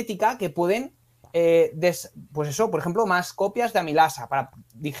epigenética que pueden pues eso, por ejemplo, más copias de amilasa para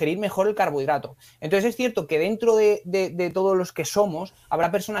digerir mejor el carbohidrato. Entonces es cierto que dentro de todos los que somos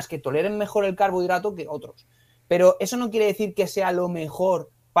habrá personas que toleren mejor el carbohidrato que otros, pero eso no quiere decir que sea lo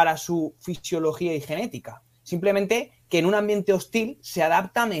mejor para su fisiología y genética, simplemente que en un ambiente hostil se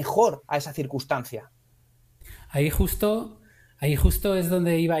adapta mejor a esa circunstancia. Ahí justo es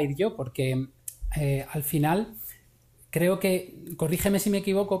donde iba a ir yo, porque al final creo que, corrígeme si me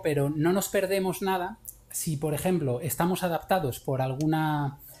equivoco, pero no nos perdemos nada si, por ejemplo, estamos adaptados por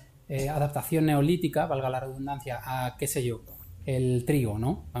alguna adaptación neolítica, valga la redundancia, a, qué sé yo, el trigo,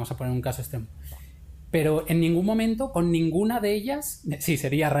 ¿no? Vamos a poner un caso extremo. Pero en ningún momento, con ninguna de ellas, sí,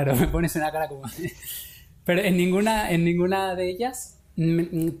 sería raro, me pones una cara como... pero en ninguna de ellas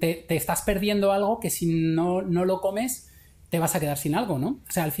te estás perdiendo algo que si no lo comes te vas a quedar sin algo, ¿no?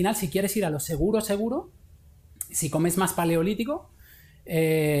 O sea, al final, si quieres ir a lo seguro, si comes más paleolítico,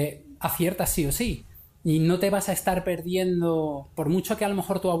 aciertas sí o sí. Y no te vas a estar perdiendo, por mucho que a lo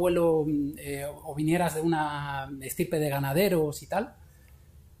mejor tu abuelo o vinieras de una estirpe de ganaderos y tal,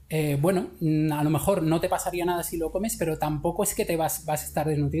 bueno, a lo mejor no te pasaría nada si lo comes, pero tampoco es que te vas a estar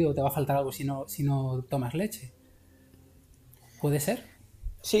desnutrido, te va a faltar algo si no tomas leche. ¿Puede ser?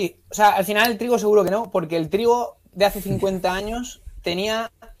 Sí, o sea, al final el trigo seguro que no, porque el trigo de hace 50 años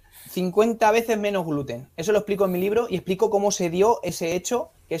tenía 50 veces menos gluten. Eso lo explico en mi libro y explico cómo se dio ese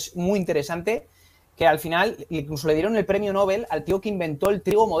hecho, que es muy interesante, que al final incluso le dieron el premio Nobel al tío que inventó el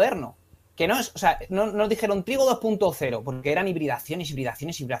trigo moderno. Que no es, o sea, no dijeron trigo 2.0, porque eran hibridaciones y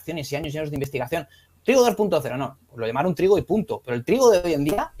años llenos de investigación. Trigo 2.0, no, pues lo llamaron trigo y punto. Pero el trigo de hoy en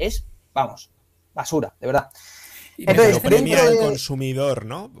día es, vamos, basura, de verdad. Entonces, lo premia el consumidor,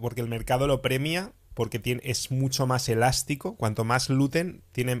 ¿no? Porque el mercado lo premia porque es mucho más elástico. Cuanto más gluten,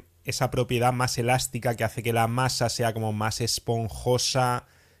 tiene esa propiedad más elástica que hace que la masa sea como más esponjosa,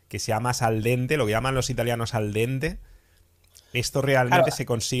 que sea más al dente, lo que llaman los italianos al dente. Esto realmente se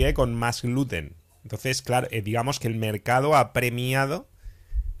consigue con más gluten. Entonces, claro, digamos que el mercado ha premiado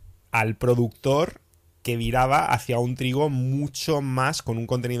al productor que viraba hacia un trigo mucho más, con un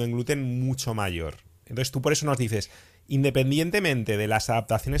contenido en gluten mucho mayor. Entonces tú por eso nos dices, independientemente de las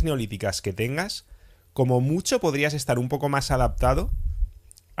adaptaciones neolíticas que tengas, como mucho podrías estar un poco más adaptado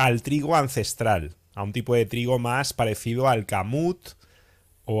al trigo ancestral, a un tipo de trigo más parecido al camut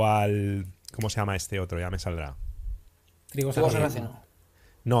o al... ¿Cómo se llama este otro? Ya me saldrá. Trigo sarraceno.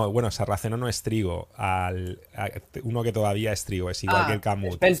 No, bueno, sarraceno no es trigo. Uno que todavía es trigo, es igual que el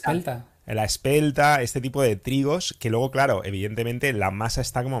camut. Espelta. La espelta, este tipo de trigos, que luego, claro, evidentemente la masa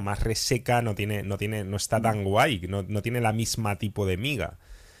está como más reseca, no está tan guay, no tiene la misma tipo de miga.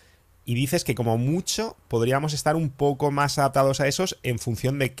 Y dices que como mucho podríamos estar un poco más adaptados a esos en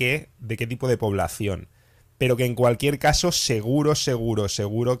función de qué tipo de población. Pero que en cualquier caso seguro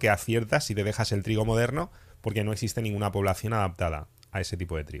que aciertas si te dejas el trigo moderno, porque no existe ninguna población adaptada a ese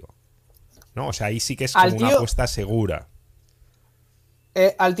tipo de trigo, ¿no? O sea, ahí sí que es como una apuesta segura.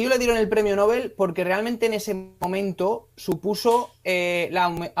 Al tío le dieron el premio Nobel porque realmente en ese momento supuso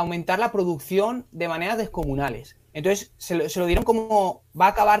aumentar la producción de maneras descomunales. Entonces se lo dieron como va a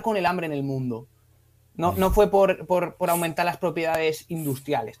acabar con el hambre en el mundo. No fue por aumentar las propiedades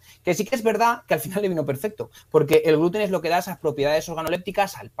industriales. Que sí que es verdad que al final le vino perfecto, porque el gluten es lo que da esas propiedades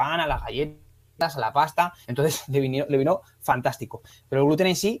organolépticas al pan, a las galletas, a la pasta. Entonces le vino fantástico. Pero el gluten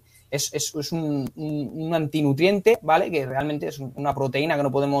en sí es un antinutriente, ¿vale? Que realmente es una proteína que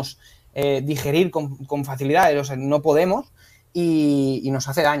no podemos digerir con facilidad, o sea, no podemos y nos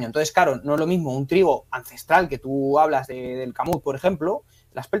hace daño. Entonces, claro, no es lo mismo un trigo ancestral que tú hablas del camut, por ejemplo.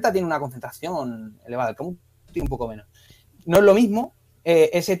 La espelta tiene una concentración elevada, el camut tiene un poco menos. No es lo mismo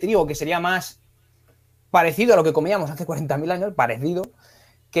ese trigo que sería más parecido a lo que comíamos hace 40.000 años, parecido, Con un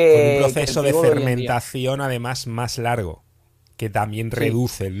que proceso el de trigo hoy en día. fermentación además más largo, que también Sí,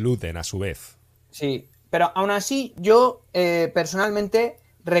 reduce el gluten a su vez. sí. Pero aún así, yo personalmente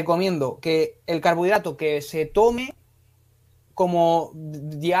recomiendo que el carbohidrato que se tome como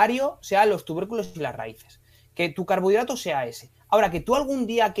diario sean los tubérculos y las raíces. Que tu carbohidrato sea ese. Ahora, que tú algún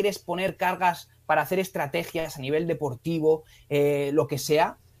día quieres poner cargas para hacer estrategias a nivel deportivo, lo que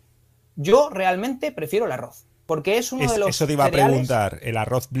sea, yo realmente prefiero el arroz. Porque es uno de los Eso te iba a cereales. preguntar, el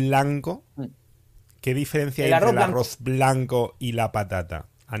arroz blanco, ¿qué diferencia hay El entre arroz el blanco. arroz blanco y la patata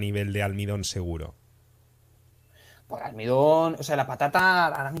a nivel de almidón seguro? Por almidón, o sea, la patata,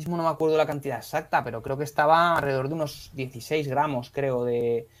 ahora mismo no me acuerdo la cantidad exacta, pero creo que estaba alrededor de unos 16 gramos, creo,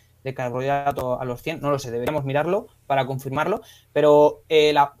 de carbohidrato a los 100. No lo sé, deberíamos mirarlo para confirmarlo, pero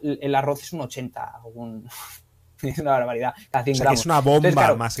el arroz es un 80, es una barbaridad, cada O 100 sea, que es gramos. una Entonces, bomba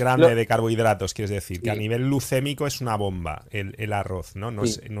claro, más grande de carbohidratos, quieres decir, que a sí, nivel glucémico es una bomba el arroz, ¿no? No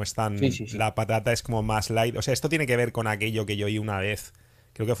es, sí, no es sí, tan... sí, sí. La patata es como más light. O sea, esto tiene que ver con aquello que yo oí una vez,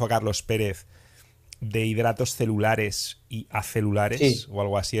 creo que fue Carlos Pérez, de hidratos celulares y acelulares, Sí, o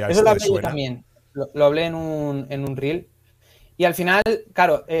algo así, eso ¿esto lo te hablé yo suena? también. Lo hablé en un reel. Y al final,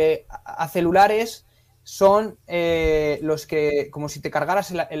 claro, acelulares son los que, como si te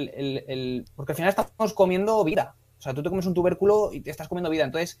cargaras porque al final estamos comiendo vida. O sea, tú te comes un tubérculo y te estás comiendo vida.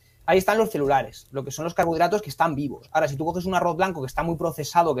 Entonces, ahí están los celulares, lo que son los carbohidratos que están vivos. Ahora, si tú coges un arroz blanco que está muy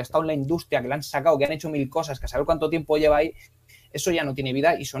procesado, que está en la industria, que le han sacado, que han hecho 1000 cosas, que a saber cuánto tiempo lleva ahí, eso ya no tiene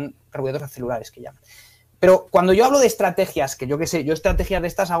vida y son carbohidratos acelulares que llaman. Pero cuando yo hablo de estrategias, que yo qué sé, yo estrategias de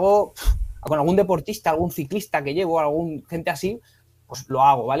estas hago con algún deportista, algún ciclista que llevo, algún gente así, pues lo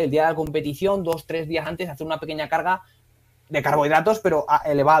hago, ¿vale? El día de la competición, 2, 3 días antes, hacer una pequeña carga de carbohidratos, pero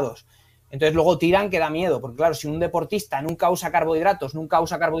elevados. Entonces luego tiran que da miedo, porque claro, si un deportista nunca usa carbohidratos,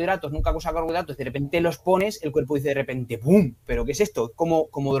 de repente los pones, el cuerpo dice de repente, ¡pum! ¿Pero qué es esto?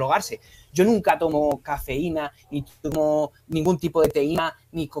 Como drogarse. Yo nunca tomo cafeína, ni tomo ningún tipo de teína,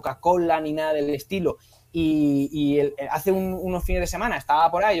 ni Coca-Cola, ni nada del estilo. Hace unos fines de semana estaba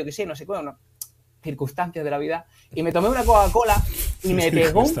por ahí, yo qué sé, no sé cómo, no, circunstancias de la vida, y me tomé una Coca-Cola y me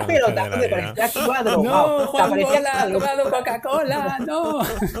pegó un Circunstancias de pelotazo la que vida. parecía que iba drogado. No, O sea, Juan parecía Bola, ha tomado Coca-Cola, no.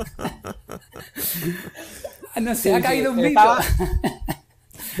 No se ha sí, caído sí, un mito. estaba,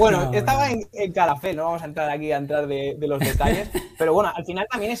 bueno, No, estaba no. en Calafé, no vamos a entrar aquí a entrar de los detalles, pero bueno, al final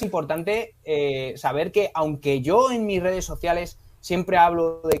también es importante saber que aunque yo en mis redes sociales siempre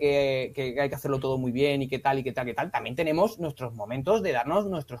hablo de que hay que hacerlo todo muy bien y que tal y que tal, que tal, también tenemos nuestros momentos de darnos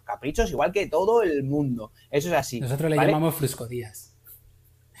nuestros caprichos, igual que todo el mundo. Eso es así, Nosotros le ¿vale? llamamos fruscodías.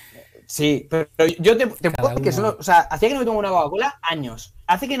 Sí, pero yo te puedo Cada decir que uno. o sea, hacía que no me tomo una Coca-Cola años.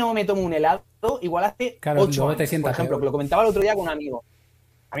 Hace que no me tomo un helado, igual hace Claro, 8 luego te años, por sienta ejemplo, que peor. lo comentaba el otro día con un amigo.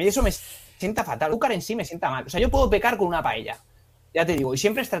 A mí eso me sienta fatal. El azúcar en sí me sienta mal. O sea, yo puedo pecar con una paella, ya te digo, y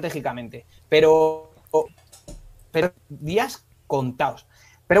siempre estratégicamente, pero días contados.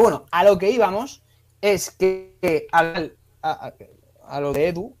 Pero bueno, a lo que íbamos es que a lo de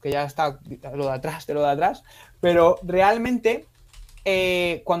Edu, que ya está de lo de atrás, pero realmente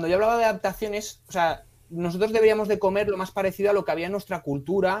cuando yo hablaba de adaptaciones, o sea, nosotros deberíamos de comer lo más parecido a lo que había en nuestra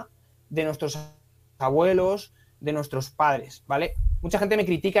cultura, de nuestros abuelos, de nuestros padres, ¿vale? Mucha gente me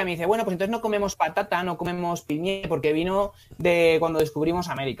critica y me dice, bueno, pues entonces no comemos patata, no comemos piñe, porque vino de cuando descubrimos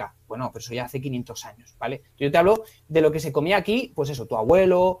América. Bueno, pero eso ya hace 500 años, ¿vale? Yo te hablo de lo que se comía aquí, pues eso, tu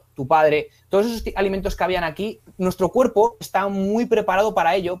abuelo, tu padre, todos esos alimentos que habían aquí, nuestro cuerpo está muy preparado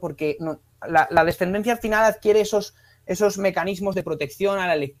para ello, porque la descendencia al final adquiere esos mecanismos de protección a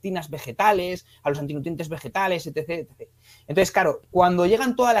las lectinas vegetales, a los antinutrientes vegetales, etc, etc. Entonces, claro, cuando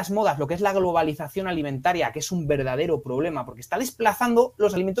llegan todas las modas, lo que es la globalización alimentaria, que es un verdadero problema, porque está desplazando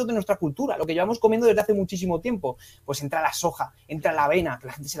los alimentos de nuestra cultura, lo que llevamos comiendo desde hace muchísimo tiempo, pues entra la soja, entra la avena, que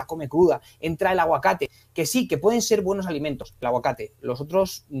la gente se la come cruda, entra el aguacate, que sí, que pueden ser buenos alimentos, el aguacate, los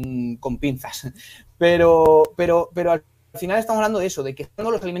otros con pinzas, pero al final estamos hablando de eso, de que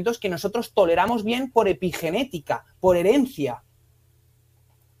son los alimentos que nosotros toleramos bien por epigenética, por herencia.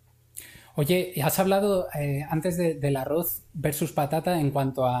 Oye, has hablado antes del arroz versus patata en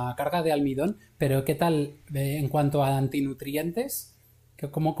cuanto a carga de almidón, pero ¿qué tal en cuanto a antinutrientes?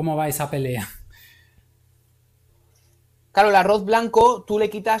 ¿Cómo va esa pelea? Claro, el arroz blanco, tú le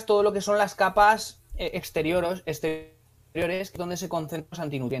quitas todo lo que son las capas exteriores, donde se concentran los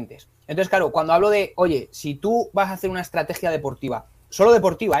antinutrientes. Entonces, claro, cuando hablo de, oye, si tú vas a hacer una estrategia deportiva, solo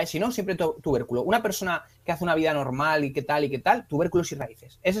deportiva, si no, siempre tubérculo. Una persona que hace una vida normal y qué tal, tubérculos y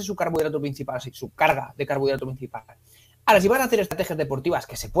raíces. Ese es su carbohidrato principal, su carga de carbohidrato principal. Ahora, si vas a hacer estrategias deportivas,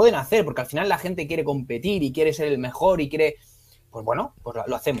 que se pueden hacer, porque al final la gente quiere competir y quiere ser el mejor y quiere... Pues bueno, pues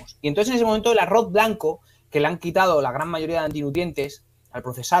lo hacemos. Y entonces en ese momento el arroz blanco, que le han quitado la gran mayoría de antinutrientes al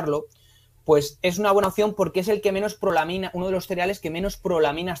procesarlo, pues es una buena opción porque es el que menos prolamina, uno de los cereales que menos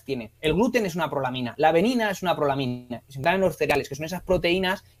prolaminas tiene. El gluten es una prolamina, la avenina es una prolamina, se encuentran en los cereales, que son esas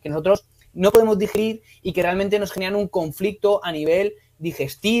proteínas que nosotros no podemos digerir y que realmente nos generan un conflicto a nivel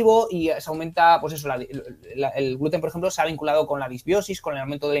digestivo y se aumenta, pues eso, el gluten, por ejemplo, se ha vinculado con la disbiosis, con el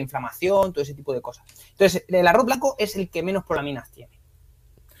aumento de la inflamación, todo ese tipo de cosas. Entonces, el arroz blanco es el que menos prolaminas tiene.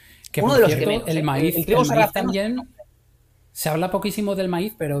 Que uno por de los cierto, que menos. El maíz sarraceno también... Se habla poquísimo del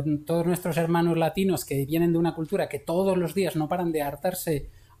maíz, pero todos nuestros hermanos latinos que vienen de una cultura que todos los días no paran de hartarse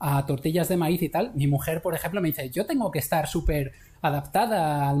a tortillas de maíz y tal, mi mujer, por ejemplo, me dice, yo tengo que estar súper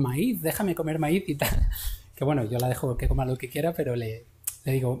adaptada al maíz, déjame comer maíz y tal. Que bueno, yo la dejo que coma lo que quiera, pero le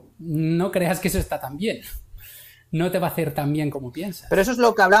digo, no creas que eso está tan bien. No te va a hacer tan bien como piensas. Pero eso es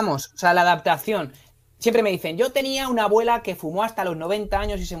lo que hablamos, o sea, la adaptación. Siempre me dicen, yo tenía una abuela que fumó hasta los 90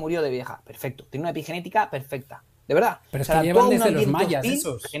 años y se murió de vieja. Perfecto, tiene una epigenética perfecta. De verdad. Pero es que llevan desde los mayas hostil,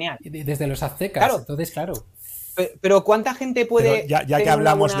 esos. Genial. Desde los aztecas. Claro. Entonces, claro. Pero ¿cuánta gente puede... Pero ya que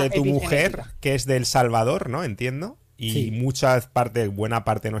hablamos de tu mujer, que es de El Salvador, ¿no? Entiendo. Y sí. Buena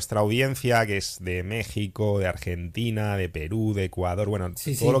parte de nuestra audiencia, que es de México, de Argentina, de Perú, de Ecuador, bueno,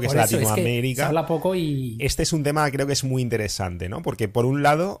 sí, todo lo que es Latinoamérica. Es que se habla poco y... Este es un tema que creo que es muy interesante, ¿no? Porque por un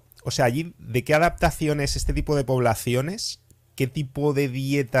lado, o sea, allí, ¿de qué adaptaciones este tipo de poblaciones... ¿Qué tipo de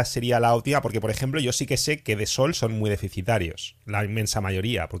dieta sería la óptima? Porque, por ejemplo, yo sí que sé que de sol son muy deficitarios, la inmensa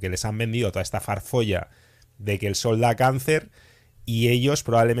mayoría, porque les han vendido toda esta farfolla de que el sol da cáncer y ellos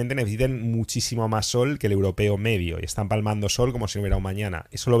probablemente necesiten muchísimo más sol que el europeo medio y están palmando sol como si no hubiera un mañana.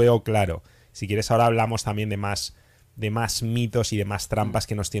 Eso lo veo claro. Si quieres ahora hablamos también de más mitos y de más trampas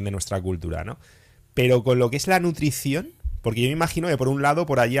que nos tiende nuestra cultura, ¿no? Pero con lo que es la nutrición... Porque yo me imagino que por un lado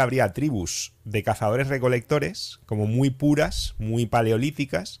por allí habría tribus de cazadores-recolectores, como muy puras, muy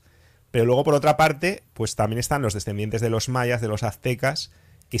paleolíticas, pero luego por otra parte, pues también están los descendientes de los mayas, de los aztecas,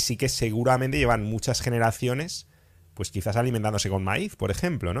 que sí que seguramente llevan muchas generaciones, pues quizás alimentándose con maíz, por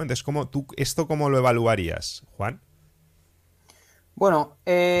ejemplo, ¿no? Entonces, ¿esto cómo lo evaluarías, Juan? Bueno,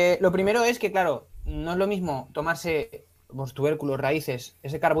 lo primero es que, claro, no es lo mismo tomarse pues, tubérculos, raíces,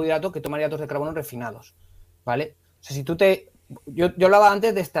 ese carbohidrato, que tomar hidratos de carbono refinados, ¿vale? O sea, si tú yo hablaba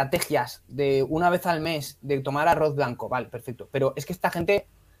antes de estrategias, de una vez al mes, de tomar arroz blanco, vale, perfecto. Pero es que esta gente,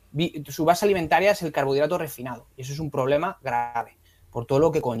 su base alimentaria es el carbohidrato refinado. Y eso es un problema grave, por todo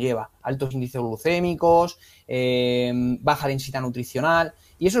lo que conlleva. Altos índices glucémicos, baja densidad nutricional.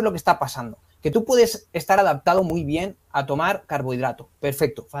 Y eso es lo que está pasando. Que tú puedes estar adaptado muy bien a tomar carbohidrato.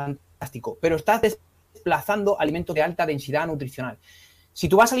 Perfecto, fantástico. Pero estás desplazando alimentos de alta densidad nutricional. Si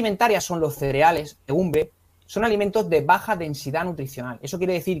tu base alimentaria son los cereales, legumbre, son alimentos de baja densidad nutricional. Eso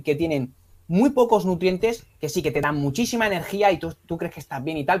quiere decir que tienen muy pocos nutrientes, que sí, que te dan muchísima energía y tú crees que estás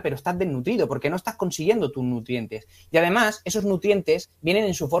bien y tal, pero estás desnutrido porque no estás consiguiendo tus nutrientes. Y además, esos nutrientes vienen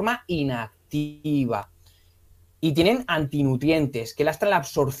en su forma inactiva y tienen antinutrientes que lastran la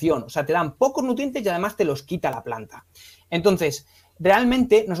absorción. O sea, te dan pocos nutrientes y además te los quita la planta. Entonces,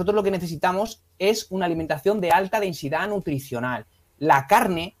 realmente nosotros lo que necesitamos es una alimentación de alta densidad nutricional. La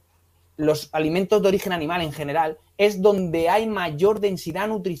carne, los alimentos de origen animal en general, es donde hay mayor densidad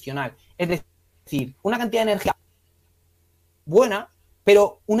nutricional. Es decir, una cantidad de energía buena,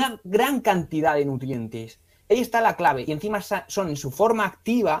 pero una gran cantidad de nutrientes. Ahí está la clave. Y encima son en su forma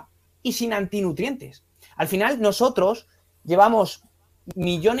activa y sin antinutrientes. Al final, nosotros llevamos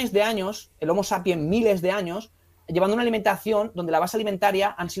millones de años, el Homo sapiens miles de años, llevando una alimentación donde la base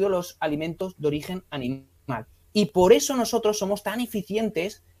alimentaria han sido los alimentos de origen animal. Y por eso nosotros somos tan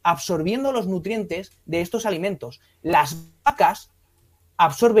eficientes absorbiendo los nutrientes de estos alimentos. Las vacas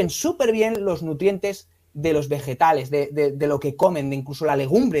absorben súper bien los nutrientes de los vegetales, de lo que comen, de incluso la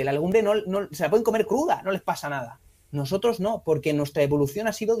legumbre. La legumbre no se la pueden comer cruda, no les pasa nada. Nosotros no, porque nuestra evolución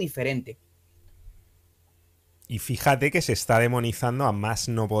ha sido diferente. Y fíjate que se está demonizando a más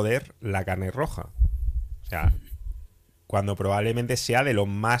no poder la carne roja. O sea, cuando probablemente sea de lo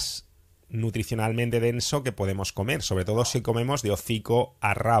más nutricionalmente denso que podemos comer, sobre todo si comemos de hocico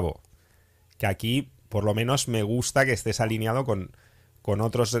a rabo, que aquí por lo menos me gusta que estés alineado con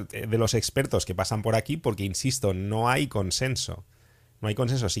otros de los expertos que pasan por aquí, porque insisto, no hay consenso.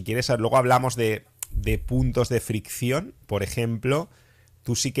 Si quieres, luego hablamos de puntos de fricción. Por ejemplo,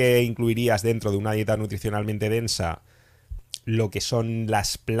 tú sí que incluirías dentro de una dieta nutricionalmente densa lo que son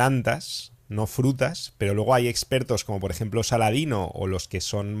las plantas, no frutas, pero luego hay expertos como por ejemplo Saladino o los que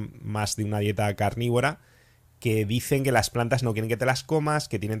son más de una dieta carnívora que dicen que las plantas no quieren que te las comas,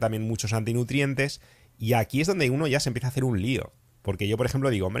 que tienen también muchos antinutrientes, y aquí es donde uno ya se empieza a hacer un lío. Porque yo, por ejemplo,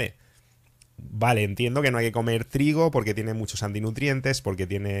 digo, hombre, vale, entiendo que no hay que comer trigo porque tiene muchos antinutrientes, porque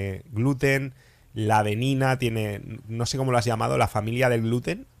tiene gluten, la avenina tiene, no sé cómo lo has llamado, la familia del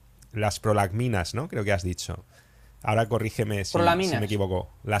gluten, las prolacminas, ¿no? Creo que has dicho. Ahora corrígeme si me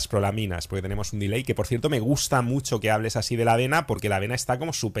equivoco. Las prolaminas, porque tenemos un delay. Que por cierto me gusta mucho que hables así de la avena, porque la avena está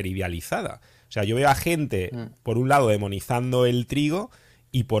como súper idealizada. O sea, yo veo a gente, por un lado, demonizando el trigo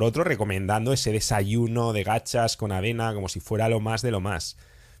y por otro, recomendando ese desayuno de gachas con avena como si fuera lo más de lo más.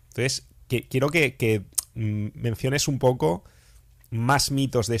 Entonces, quiero que menciones un poco más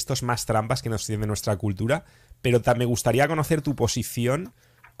mitos de estos, más trampas que nos tiene nuestra cultura, pero me gustaría conocer tu posición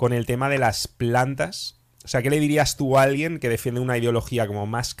con el tema de las plantas. O sea, ¿qué le dirías tú a alguien que defiende una ideología como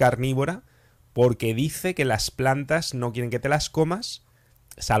más carnívora porque dice que las plantas no quieren que te las comas,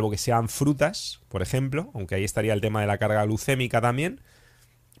 salvo que sean frutas, por ejemplo, aunque ahí estaría el tema de la carga glucémica también,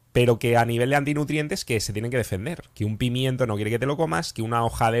 pero que a nivel de antinutrientes que se tienen que defender, que un pimiento no quiere que te lo comas, que una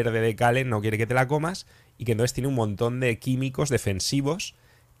hoja verde de cale no quiere que te la comas, y que entonces tiene un montón de químicos defensivos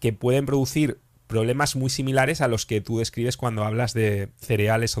que pueden producir problemas muy similares a los que tú describes cuando hablas de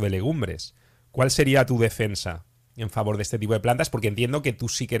cereales o de legumbres. ¿Cuál sería tu defensa en favor de este tipo de plantas? Porque entiendo que tú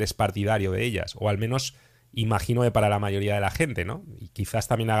sí que eres partidario de ellas, o al menos imagino que para la mayoría de la gente, ¿no? Y quizás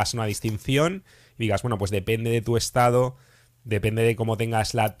también hagas una distinción y digas, bueno, pues depende de tu estado, depende de cómo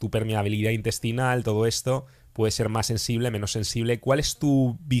tengas tu permeabilidad intestinal, todo esto puede ser más sensible, menos sensible. ¿Cuál es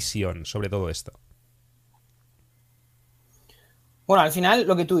tu visión sobre todo esto? Bueno, al final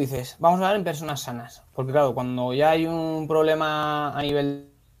lo que tú dices, vamos a hablar en personas sanas, porque claro, cuando ya hay un problema a nivel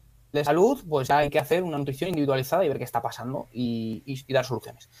de salud, pues ya hay que hacer una nutrición individualizada y ver qué está pasando y dar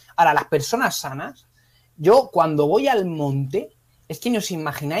soluciones. Ahora, las personas sanas, yo cuando voy al monte, es que no os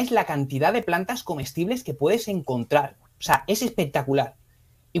imagináis la cantidad de plantas comestibles que puedes encontrar. O sea, es espectacular.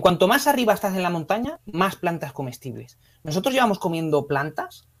 Y cuanto más arriba estás en la montaña, más plantas comestibles. Nosotros llevamos comiendo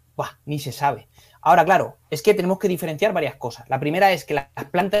plantas, ¡buah!, ni se sabe. Ahora, claro, es que tenemos que diferenciar varias cosas. La primera es que las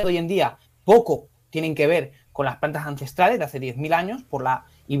plantas de hoy en día poco tienen que ver con las plantas ancestrales de hace 10.000 años por la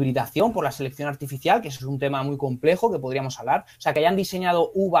hibridación, por la selección artificial, que eso es un tema muy complejo que podríamos hablar. O sea, que hayan diseñado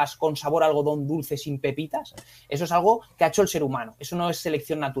uvas con sabor a algodón dulce sin pepitas, eso es algo que ha hecho el ser humano. Eso no es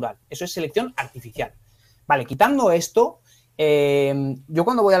selección natural, eso es selección artificial. Vale, quitando esto, yo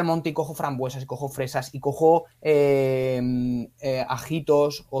cuando voy al monte y cojo frambuesas y cojo fresas y cojo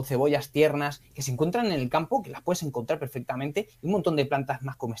ajitos o cebollas tiernas que se encuentran en el campo, que las puedes encontrar perfectamente, y un montón de plantas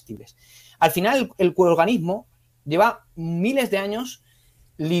más comestibles. Al final el organismo lleva miles de años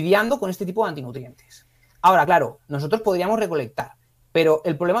lidiando con este tipo de antinutrientes. Ahora, claro, nosotros podríamos recolectar, pero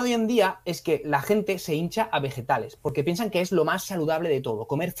el problema de hoy en día es que la gente se hincha a vegetales porque piensan que es lo más saludable de todo,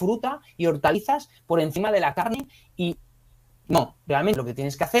 comer fruta y hortalizas por encima de la carne. Y no, realmente lo que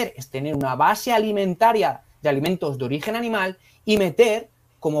tienes que hacer es tener una base alimentaria de alimentos de origen animal y meter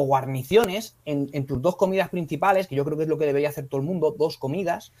como guarniciones en tus dos comidas principales, que yo creo que es lo que debería hacer todo el mundo, 2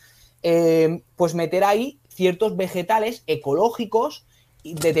 comidas, pues meter ahí ciertos vegetales ecológicos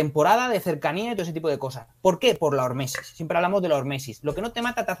de temporada, de cercanía y todo ese tipo de cosas. ¿Por qué? Por la hormesis. Siempre hablamos de la hormesis. Lo que no te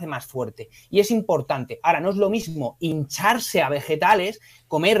mata te hace más fuerte. Y es importante. Ahora, no es lo mismo hincharse a vegetales,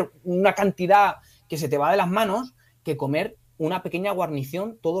 comer una cantidad que se te va de las manos, que comer una pequeña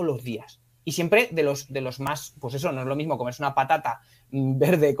guarnición todos los días. Y siempre de los más, pues eso, no es lo mismo comerse una patata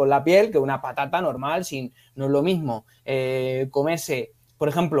verde con la piel que una patata normal sin. No es lo mismo comerse, por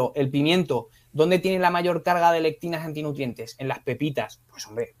ejemplo, el pimiento. ¿Dónde tiene la mayor carga de lectinas antinutrientes? En las pepitas. Pues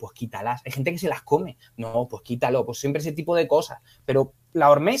hombre, pues quítalas. Hay gente que se las come. No, pues quítalo. Pues siempre ese tipo de cosas. Pero la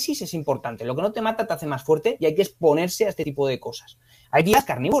hormesis es importante. Lo que no te mata te hace más fuerte y hay que exponerse a este tipo de cosas. Hay días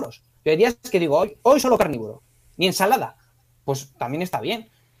carnívoros. Yo hay días que digo, hoy solo carnívoro. Ni ensalada. Pues también está bien.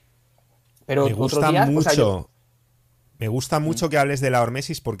 Pero me gusta otros días, mucho. O sea, Me gusta mucho que hables de la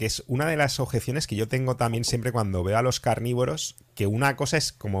hormesis porque es una de las objeciones que yo tengo también siempre cuando veo a los carnívoros, que una cosa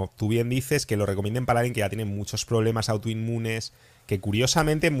es, como tú bien dices, que lo recomienden para alguien que ya tiene muchos problemas autoinmunes, que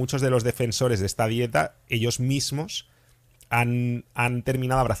curiosamente muchos de los defensores de esta dieta, ellos mismos han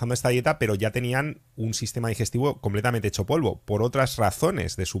terminado abrazando esta dieta, pero ya tenían un sistema digestivo completamente hecho polvo, por otras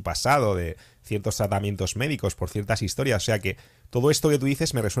razones de su pasado, de ciertos tratamientos médicos, por ciertas historias. O sea que todo esto que tú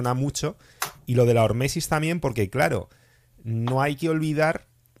dices me resuena mucho, y lo de la hormesis también, porque claro, no hay que olvidar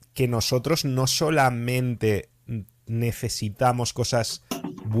que nosotros no solamente necesitamos cosas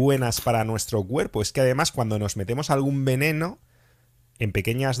buenas para nuestro cuerpo, es que además cuando nos metemos algún veneno en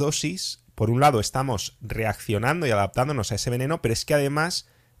pequeñas dosis, por un lado estamos reaccionando y adaptándonos a ese veneno, pero es que además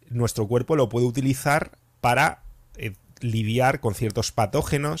nuestro cuerpo lo puede utilizar para lidiar con ciertos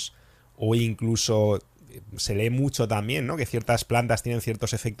patógenos, o incluso se lee mucho también, ¿no?, que ciertas plantas tienen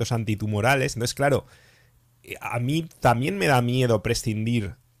ciertos efectos antitumorales. Entonces, claro, a mí también me da miedo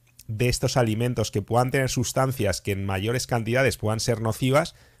prescindir de estos alimentos que puedan tener sustancias que en mayores cantidades puedan ser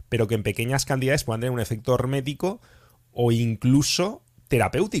nocivas, pero que en pequeñas cantidades puedan tener un efecto hormético o incluso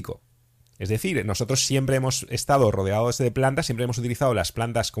terapéutico. Es decir, nosotros siempre hemos estado rodeados de plantas, siempre hemos utilizado las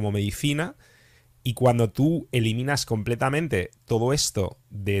plantas como medicina, y cuando tú eliminas completamente todo esto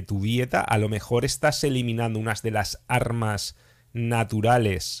de tu dieta, a lo mejor estás eliminando unas de las armas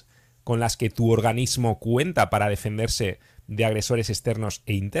naturales con las que tu organismo cuenta para defenderse de agresores externos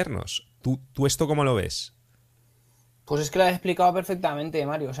e internos. ¿Tú esto cómo lo ves? Pues es que lo has explicado perfectamente,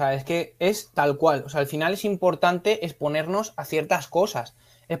 Mario. O sea, es que es tal cual. O sea, al final es importante exponernos a ciertas cosas.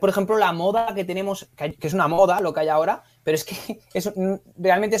 Es, por ejemplo, la moda que tenemos, que es una moda lo que hay ahora, pero es que eso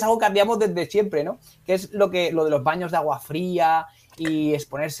realmente es algo que cambiamos desde siempre, ¿no? Que es lo de los baños de agua fría y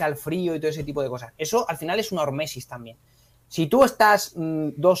exponerse al frío y todo ese tipo de cosas. Eso al final es una hormesis también. Si tú estás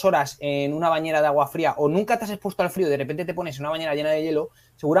 2 horas en una bañera de agua fría o nunca te has expuesto al frío y de repente te pones en una bañera llena de hielo,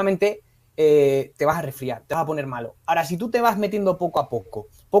 seguramente te vas a resfriar, te vas a poner malo. Ahora, si tú te vas metiendo poco a poco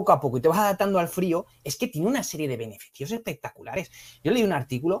y te vas adaptando al frío, es que tiene una serie de beneficios espectaculares. Yo leí un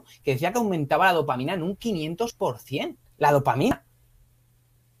artículo que decía que aumentaba la dopamina en un 500%. La dopamina.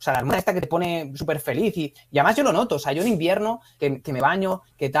 O sea, la hormona esta que te pone súper feliz. Y además yo lo noto. O sea, yo en invierno, que me baño,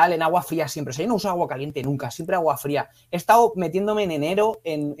 que tal, en agua fría siempre. O sea, yo no uso agua caliente nunca, siempre agua fría. He estado metiéndome en enero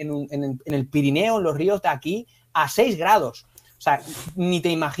en el Pirineo, en los ríos de aquí, a 6 grados. O sea, ni te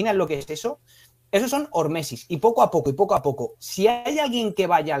imaginas lo que es eso. Esos son hormesis. Y poco a poco. Si hay alguien que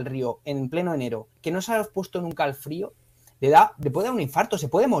vaya al río en pleno enero, que no se ha expuesto nunca al frío, le puede dar un infarto, se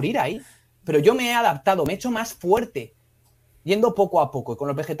puede morir ahí. Pero yo me he adaptado, me he hecho más fuerte, yendo poco a poco. Y con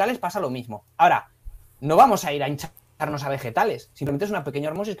los vegetales pasa lo mismo. Ahora, no vamos a ir a hincharnos a vegetales. Simplemente es una pequeña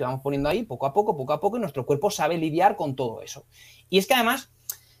hormesis que vamos poniendo ahí poco a poco, y nuestro cuerpo sabe lidiar con todo eso. Y es que además,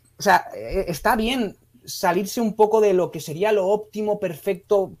 o sea, está bien salirse un poco de lo que sería lo óptimo,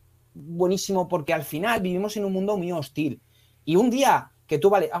 perfecto, buenísimo, porque al final vivimos en un mundo muy hostil. Y un día que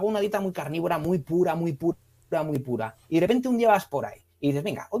tú, vale, hago una dieta muy carnívora, muy pura, y de repente un día vas por ahí y dices,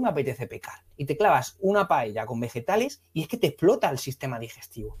 venga, hoy me apetece pecar, y te clavas una paella con vegetales y es que te explota el sistema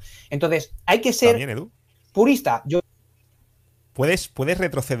digestivo. Entonces, hay que ser También, Edu, purista. ¿Puedes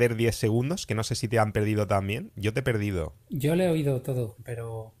retroceder 10 segundos? Que no sé si te han perdido también. Yo te he perdido. Yo le he oído todo,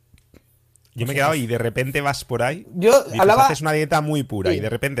 pero... Yo me he quedado y de repente vas por ahí. Haces una dieta muy pura, sí, y de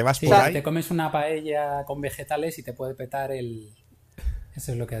repente vas por ahí. Te comes una paella con vegetales y te puede petar el...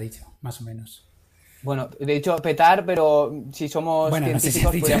 Eso es lo que ha dicho, más o menos. Bueno, de hecho petar, pero si somos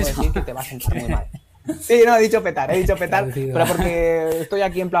científicos, podríamos decir que te va a sentar muy mal. Sí, no, he dicho petar, pero porque estoy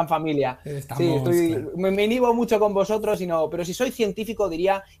aquí en plan familia. Me inhibo mucho con vosotros, pero si soy científico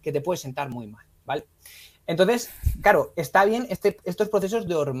diría que te puede sentar muy mal, ¿vale? Entonces, claro, está bien estos procesos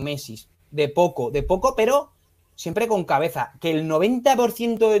de hormesis, de poco, pero siempre con cabeza. Que el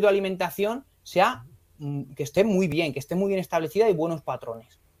 90% de tu alimentación sea que esté muy bien establecida y buenos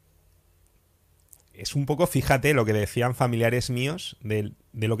patrones. Es un poco, fíjate, lo que decían familiares míos, de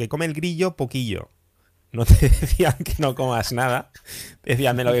lo que come el grillo, poquillo. No te decían que no comas nada, te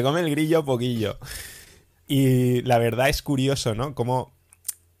decían de lo que come el grillo, poquillo. Y la verdad es curioso, ¿no? Como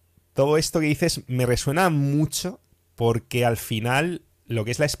todo esto que dices me resuena mucho, porque al final lo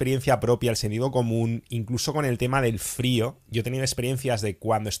que es la experiencia propia, el sentido común, incluso con el tema del frío, yo he tenido experiencias de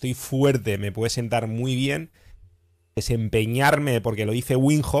cuando estoy fuerte me puede sentar muy bien, desempeñarme, porque lo hice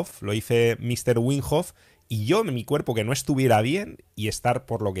Winghoff, lo hice Mr. Winghoff, y yo, mi cuerpo, que no estuviera bien, y estar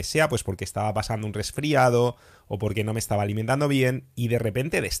por lo que sea, pues porque estaba pasando un resfriado, o porque no me estaba alimentando bien, y de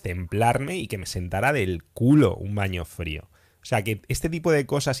repente destemplarme y que me sentara del culo un baño frío. O sea que este tipo de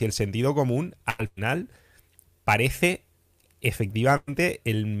cosas y el sentido común, al final, parece efectivamente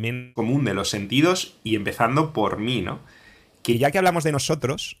el menos común de los sentidos, y empezando por mí, ¿no? Que ya que hablamos de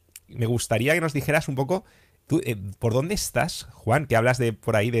nosotros, me gustaría que nos dijeras un poco... ¿Tú, por dónde estás, Juan? Que hablas de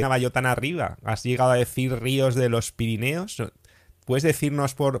por ahí de Navajo tan arriba. ¿Has llegado a decir ríos de los Pirineos? ¿Puedes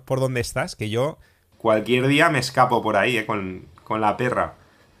decirnos por dónde estás? Que yo cualquier día me escapo por ahí, con la perra.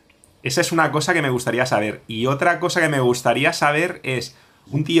 Esa es una cosa que me gustaría saber. Y otra cosa que me gustaría saber es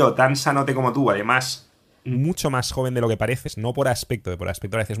un tío tan sanote como tú, además mucho más joven de lo que pareces, no por aspecto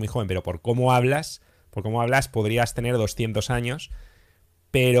pareces muy joven, pero por cómo hablas podrías tener 200 años,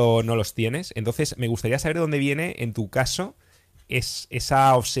 pero no los tienes. Entonces me gustaría saber de dónde viene, en tu caso,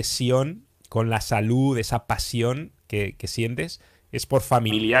 esa obsesión con la salud, esa pasión que sientes. ¿Es por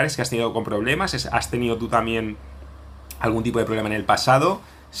familiares que has tenido con problemas? ¿Has tenido tú también algún tipo de problema en el pasado?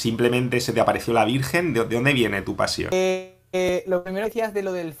 ¿Simplemente se te apareció la Virgen? ¿De dónde viene tu pasión? Lo primero que decías de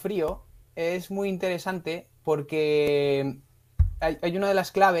lo del frío es muy interesante porque hay una de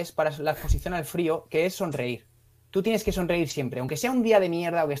las claves para la exposición al frío que es sonreír. Tú tienes que sonreír siempre. Aunque sea un día de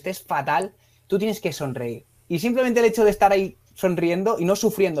mierda o que estés fatal, tú tienes que sonreír. Y simplemente el hecho de estar ahí sonriendo y no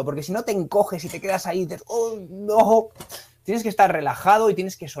sufriendo, porque si no te encoges y te quedas ahí y dices, oh, no, tienes que estar relajado y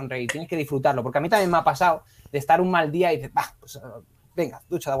tienes que sonreír, tienes que disfrutarlo. Porque a mí también me ha pasado de estar un mal día y dices, pues venga,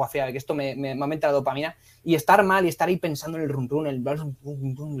 ducha de agua fría, que esto me aumenta la dopamina. Y estar mal y estar ahí pensando en el run,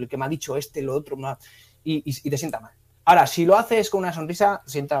 el que me ha dicho este, lo otro, y te sienta mal. Ahora, si lo haces con una sonrisa,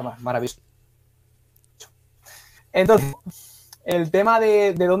 sienta maravilloso. Entonces, el tema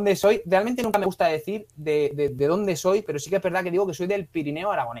de dónde soy, realmente nunca me gusta decir de dónde soy, pero sí que es verdad que digo que soy del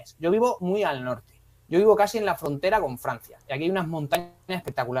Pirineo aragonés. Yo vivo muy al norte. Yo vivo casi en la frontera con Francia. Y aquí hay unas montañas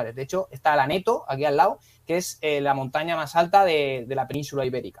espectaculares. De hecho, está la Neto, aquí al lado, que es la montaña más alta de la península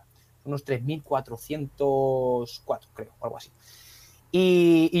ibérica. Unos 3.404, creo, o algo así.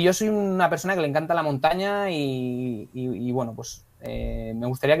 Y yo soy una persona que le encanta la montaña y bueno, pues me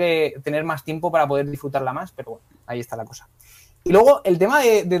gustaría tener más tiempo para poder disfrutarla más, pero bueno, ahí está la cosa. Y luego, el tema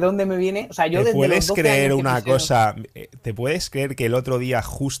de dónde me viene, o sea, yo desde los 12 creer años una cosa? ¿Te puedes creer que el otro día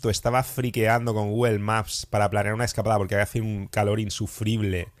justo estaba friqueando con Google Maps para planear una escapada porque hace un calor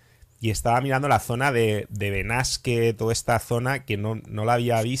insufrible y estaba mirando la zona de Benasque, toda esta zona que no la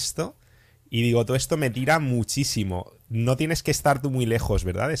había visto? Y digo, todo esto me tira muchísimo. No tienes que estar tú muy lejos,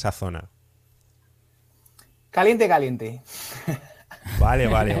 ¿verdad? De esa zona. Caliente, caliente.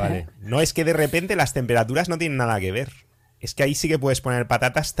 Vale. No, es que de repente las temperaturas no tienen nada que ver. Es que ahí sí que puedes poner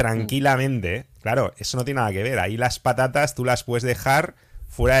patatas tranquilamente, ¿eh? Claro, eso no tiene nada que ver. Ahí las patatas tú las puedes dejar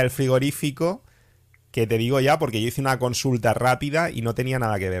fuera del frigorífico, que te digo ya porque yo hice una consulta rápida y no tenía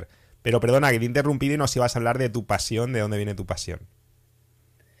nada que ver. Pero perdona, que te he interrumpido y nos ibas a hablar de tu pasión, de dónde viene tu pasión.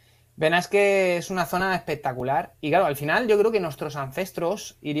 Benasque es una zona espectacular y claro, al final yo creo que nuestros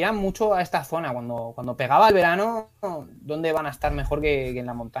ancestros irían mucho a esta zona cuando pegaba el verano, ¿dónde van a estar mejor que en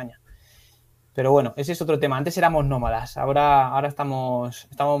la montaña? Pero bueno, ese es otro tema. Antes éramos nómadas, ahora estamos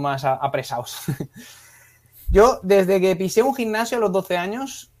más apresados. Yo, desde que pisé un gimnasio a los 12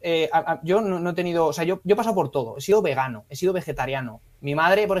 años, yo no he tenido... O sea, yo he pasado por todo. He sido vegano, he sido vegetariano. Mi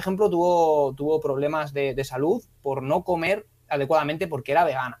madre, por ejemplo, tuvo problemas de salud por no comer adecuadamente porque era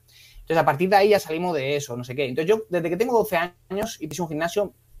vegana. Entonces, a partir de ahí ya salimos de eso, no sé qué. Entonces, yo, desde que tengo 12 años y pisé un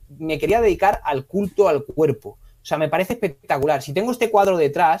gimnasio, me quería dedicar al culto al cuerpo. O sea, me parece espectacular. Si tengo este cuadro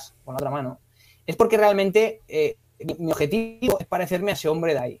detrás, con la otra mano, es porque realmente mi objetivo es parecerme a ese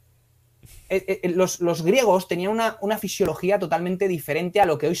hombre de ahí. Los griegos tenían una fisiología totalmente diferente a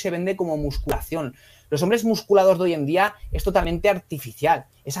lo que hoy se vende como musculación. Los hombres musculados de hoy en día es totalmente artificial,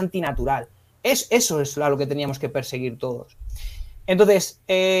 es antinatural. Eso es a lo que teníamos que perseguir todos. Entonces,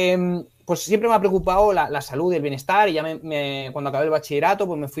 pues siempre me ha preocupado la salud y el bienestar y ya cuando acabé el bachillerato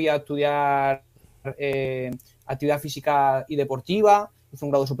pues me fui a estudiar actividad física y deportiva, hice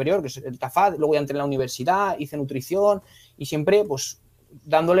un grado superior que es el TAFAD, luego ya entré en la universidad, hice nutrición y siempre pues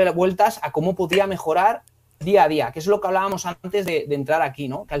dándole vueltas a cómo podía mejorar día a día, que es lo que hablábamos antes de entrar aquí,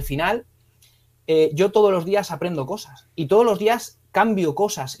 ¿no? Que al final yo todos los días aprendo cosas y todos los días cambio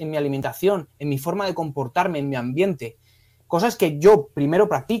cosas en mi alimentación, en mi forma de comportarme, en mi ambiente. Cosas que yo primero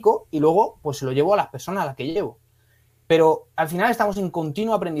practico y luego pues se lo llevo a las personas a las que llevo. Pero al final estamos en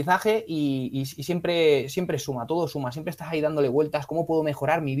continuo aprendizaje y siempre suma, todo suma. Siempre estás ahí dándole vueltas. ¿Cómo puedo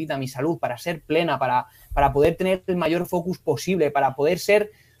mejorar mi vida, mi salud para ser plena, para poder tener el mayor focus posible, para poder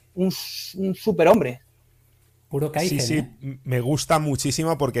ser un superhombre? Puro Kaizen, Sí, me gusta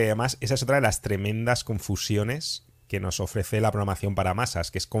muchísimo porque además esa es otra de las tremendas confusiones que nos ofrece la programación para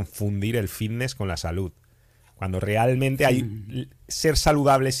masas, que es confundir el fitness con la salud. Cuando realmente ser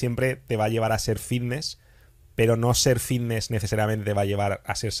saludable siempre te va a llevar a ser fitness, pero no ser fitness necesariamente te va a llevar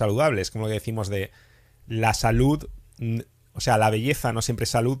a ser saludable. Es como lo que decimos de la salud, o sea, la belleza no siempre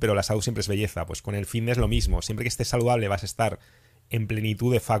es salud, pero la salud siempre es belleza. Pues con el fitness lo mismo. Siempre que estés saludable vas a estar en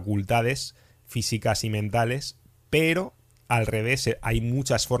plenitud de facultades físicas y mentales, pero al revés, hay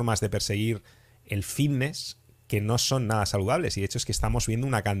muchas formas de perseguir el fitness que no son nada saludables. Y de hecho es que estamos viendo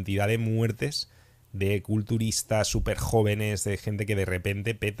una cantidad de muertes de culturistas súper jóvenes, de gente que de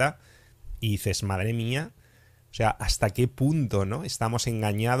repente peta y dices, madre mía, o sea, ¿hasta qué punto, no? Estamos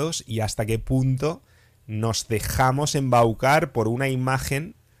engañados y hasta qué punto nos dejamos embaucar por una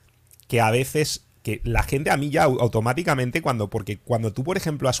imagen que a veces, que la gente a mí ya automáticamente, porque cuando tú, por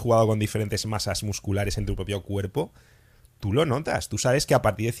ejemplo, has jugado con diferentes masas musculares en tu propio cuerpo, tú lo notas, tú sabes que a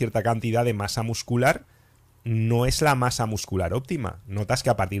partir de cierta cantidad de masa muscular no es la masa muscular óptima. Notas que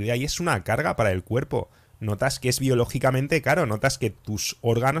a partir de ahí es una carga para el cuerpo. notas que es biológicamente caro, notas que tus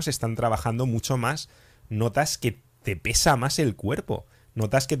órganos están trabajando mucho más, notas que te pesa más el cuerpo,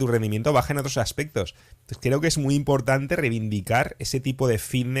 notas que tu rendimiento baja en otros aspectos. Entonces creo que es muy importante reivindicar ese tipo de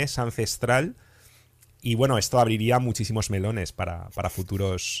fitness ancestral y bueno, esto abriría muchísimos melones para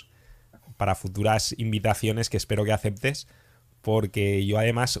futuras invitaciones que espero que aceptes, porque yo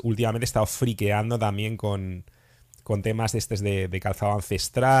además últimamente he estado friqueando también con temas de calzado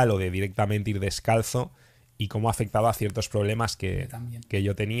ancestral o de directamente ir descalzo y cómo ha afectado a ciertos problemas que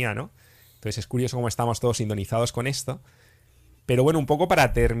yo tenía, ¿no? Entonces es curioso cómo estamos todos sintonizados con esto. Pero bueno, un poco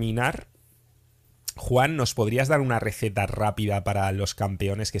para terminar, Juan, ¿nos podrías dar una receta rápida para los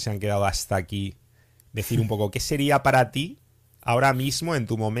campeones que se han quedado hasta aquí? Decir un poco, ¿qué sería para ti, ahora mismo, en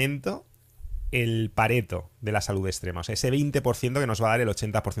tu momento, el Pareto de la salud extrema? O sea, ese 20% que nos va a dar el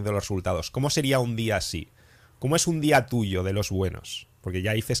 80% de los resultados. ¿Cómo sería un día así? ¿Cómo es un día tuyo de los buenos? Porque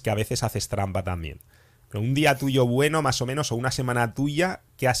ya dices que a veces haces trampa también. Pero un día tuyo bueno, más o menos, o una semana tuya,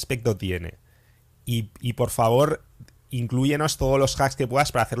 ¿qué aspecto tiene? Y por favor, inclúyenos todos los hacks que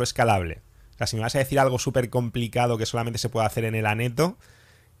puedas para hacerlo escalable. O sea, si me vas a decir algo súper complicado que solamente se puede hacer en el aneto,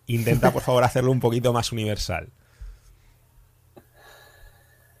 intenta por favor hacerlo un poquito más universal.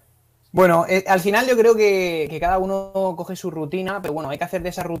 Bueno, al final yo creo que cada uno coge su rutina, pero bueno, hay que hacer de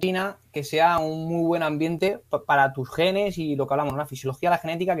esa rutina que sea un muy buen ambiente para tus genes y lo que hablamos, la fisiología, la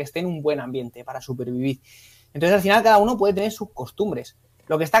genética, que esté en un buen ambiente para supervivir. Entonces al final cada uno puede tener sus costumbres.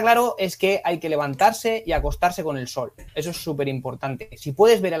 Lo que está claro es que hay que levantarse y acostarse con el sol. Eso es súper importante. Si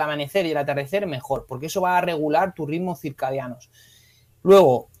puedes ver el amanecer y el atardecer, mejor, porque eso va a regular tus ritmos circadianos.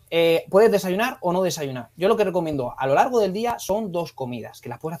 Luego, puedes desayunar o no desayunar. Yo lo que recomiendo a lo largo del día son 2 comidas, que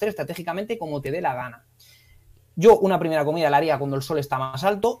las puedes hacer estratégicamente como te dé la gana. Yo una primera comida la haría cuando el sol está más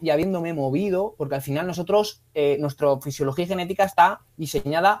alto y habiéndome movido, porque al final nosotros, nuestra fisiología genética está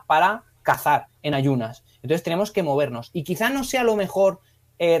diseñada para cazar en ayunas. Entonces tenemos que movernos. Y quizá no sea lo mejor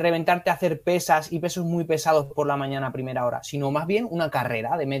reventarte a hacer pesas y pesos muy pesados por la mañana a primera hora, sino más bien una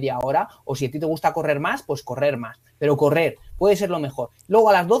carrera de media hora, o si a ti te gusta correr más, pues correr más, pero correr puede ser lo mejor.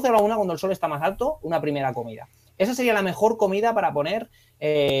 Luego a las 12 o la 1, cuando el sol está más alto, una primera comida. Esa sería la mejor comida para poner,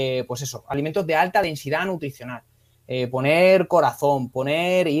 pues eso, alimentos de alta densidad nutricional. Poner corazón,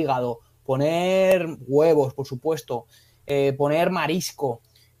 poner hígado, poner huevos, por supuesto, poner marisco,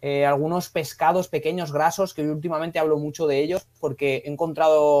 algunos pescados pequeños grasos, que últimamente hablo mucho de ellos porque he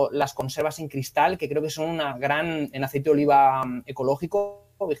encontrado las conservas en cristal, que creo que son una gran, en aceite de oliva ecológico,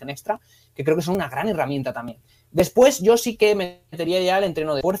 virgen extra, que creo que son una gran herramienta también. Después yo sí que metería ya el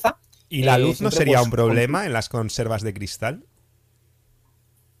entreno de fuerza. ¿Y la luz no sería pues un problema en las conservas de cristal?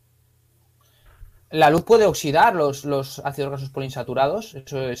 La luz puede oxidar los ácidos grasos poliinsaturados,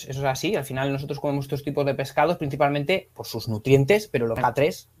 eso es así. Al final nosotros comemos estos tipos de pescados principalmente por sus nutrientes, pero el omega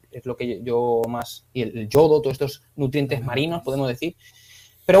 3 es lo que yo más... Y el yodo, todos estos nutrientes marinos, podemos decir.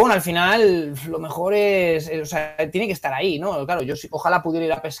 Pero bueno, al final lo mejor es... O sea, tiene que estar ahí, ¿no? Claro, yo ojalá pudiera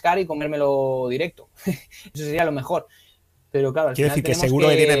ir a pescar y comérmelo directo. Eso sería lo mejor. Pero claro, al quiero final decir que seguro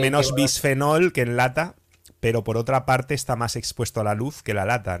que tiene menos bisfenol que en lata, pero por otra parte está más expuesto a la luz que la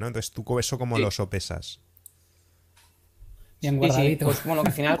lata, ¿no? Entonces tú eso cómo lo sopesas. Bien guardadito. Sí, pues bueno, que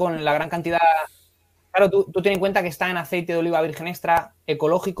al final con la gran cantidad... Claro, tú ten en cuenta que está en aceite de oliva virgen extra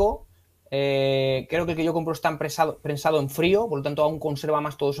ecológico. Creo que el que yo compro está prensado en frío, por lo tanto aún conserva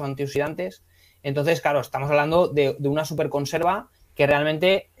más todos sus antioxidantes. Entonces, claro, estamos hablando de una super conserva que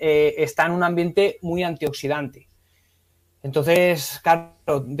realmente está en un ambiente muy antioxidante. Entonces, claro,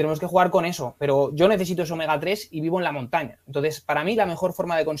 tenemos que jugar con eso, pero yo necesito ese omega 3 y vivo en la montaña. Entonces, para mí la mejor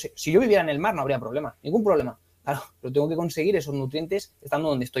forma de conseguir... Si yo viviera en el mar no habría problema, ningún problema. Claro, pero tengo que conseguir esos nutrientes estando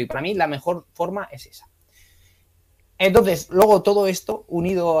donde estoy. Para mí la mejor forma es esa. Entonces, luego todo esto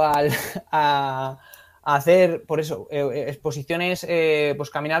unido a hacer, por eso, exposiciones, pues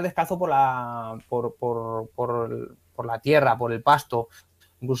caminar descalzo por la tierra, por el pasto,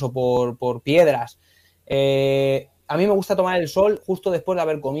 incluso por piedras. A mí me gusta tomar el sol justo después de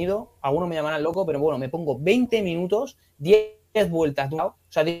haber comido. Algunos me llamarán loco, pero bueno, me pongo 20 minutos, 10 vueltas de un lado,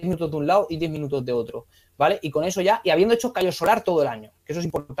 o sea, 10 minutos de un lado y 10 minutos de otro, ¿vale? Y con eso ya, y habiendo hecho callo solar todo el año, que eso es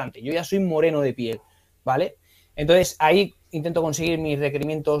importante, yo ya soy moreno de piel, ¿vale? Entonces ahí intento conseguir mis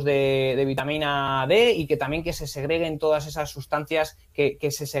requerimientos de vitamina D y que también que se segreguen todas esas sustancias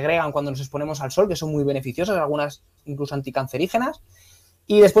que se segregan cuando nos exponemos al sol, que son muy beneficiosas, algunas incluso anticancerígenas.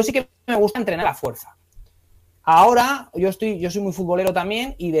 Y después sí que me gusta entrenar a fuerza. Ahora yo soy muy futbolero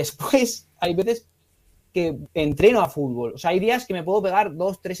también y después hay veces que entreno a fútbol. O sea, hay días que me puedo pegar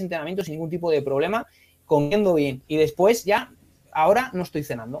 2, 3 entrenamientos sin ningún tipo de problema, comiendo bien. Y después ya, ahora no estoy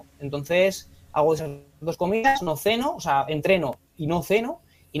cenando. Entonces hago esas 2 comidas, no ceno, o sea, entreno y no ceno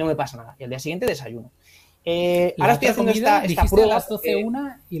y no me pasa nada. Y al día siguiente desayuno. La Ahora estoy otra haciendo comida, esta dijiste prueba. a las 12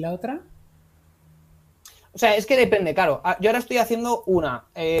 una y la otra. O sea, es que depende, claro. Yo ahora estoy haciendo una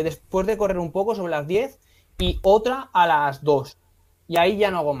después de correr un poco sobre las 10 y otra a las 2. Y ahí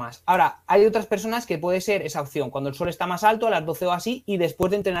ya no hago más. Ahora, hay otras personas que puede ser esa opción, cuando el sol está más alto, a las 12 o así, y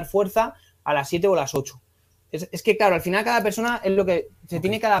después de entrenar fuerza a las 7 o las 8. Es que, claro, al final cada persona es lo que se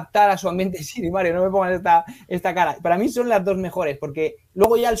tiene que adaptar a su ambiente. Sí, Mario, no me pongas esta cara. Para mí son las dos mejores, porque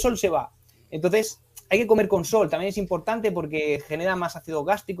luego ya el sol se va. Entonces, hay que comer con sol. También es importante porque genera más ácido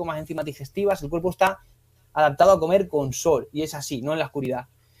gástrico, más enzimas digestivas. El cuerpo está adaptado a comer con sol, y es así, no en la oscuridad.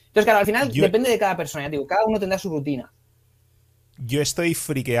 Entonces, claro, al final Yo, depende de cada persona, ya digo, cada uno tendrá su rutina. yo estoy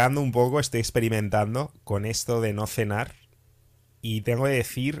friqueando un poco, estoy experimentando con esto de no cenar y tengo que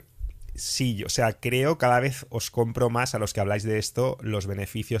decir, sí, o sea, creo cada vez os compro más a los que habláis de esto los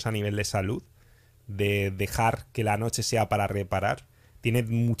beneficios a nivel de salud, de dejar que la noche sea para reparar. Tiene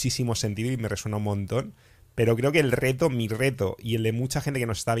muchísimo sentido y me resuena un montón, pero creo que el reto, mi reto y el de mucha gente que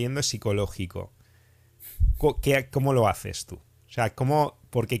nos está viendo es psicológico. ¿Cómo lo haces tú? O sea, ¿cómo?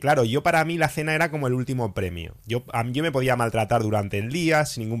 Porque claro, yo para mí la cena era como el último premio. Yo me podía maltratar durante el día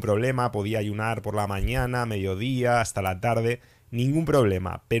sin ningún problema, podía ayunar por la mañana, mediodía, hasta la tarde, ningún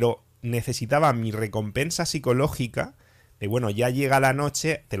problema. Pero necesitaba mi recompensa psicológica de, bueno, ya llega la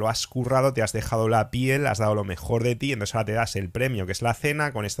noche, te lo has currado, te has dejado la piel, has dado lo mejor de ti, entonces ahora te das el premio, que es la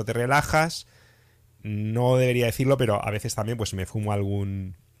cena, con esto te relajas. No debería decirlo, pero a veces también pues me fumo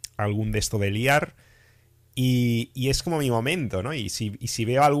algún de esto de liar. Y es como mi momento, ¿no? Y si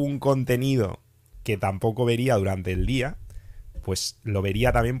veo algún contenido que tampoco vería durante el día, pues lo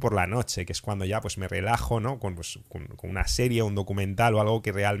vería también por la noche, que es cuando ya pues me relajo, ¿no? Con una serie, un documental o algo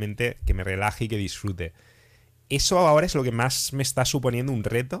que realmente que me relaje y que disfrute. Eso ahora es lo que más me está suponiendo un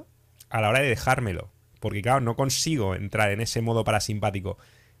reto a la hora de dejármelo. Porque claro, no consigo entrar en ese modo parasimpático.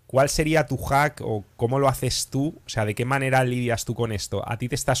 ¿Cuál sería tu hack o cómo lo haces tú? O sea, ¿de qué manera lidias tú con esto? ¿A ti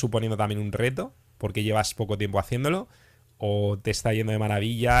te está suponiendo también un reto porque llevas poco tiempo haciéndolo? ¿O te está yendo de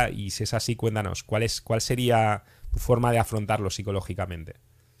maravilla? Y si es así, cuéntanos, ¿cuál sería tu forma de afrontarlo psicológicamente?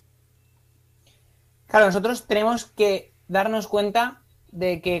 Claro, nosotros tenemos que darnos cuenta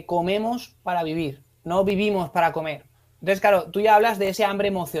de que comemos para vivir, no vivimos para comer. Entonces, claro, tú ya hablas de ese hambre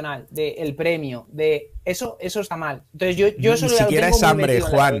emocional, del premio, de eso está mal. Entonces, yo Ni eso ya lo siquiera tengo es muy hambre, metido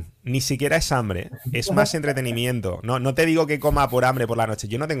en la cabeza. Juan. Ni siquiera es hambre. Es más entretenimiento. No te digo que coma por hambre por la noche.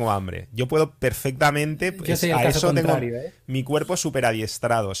 Yo no tengo hambre. Yo puedo perfectamente. Yo soy el A caso eso tengo contrario, ¿eh? mi cuerpo súper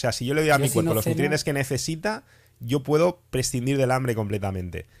adiestrado. O sea, si yo le doy a Yo mi si cuerpo no los ceno, nutrientes que necesita, yo puedo prescindir del hambre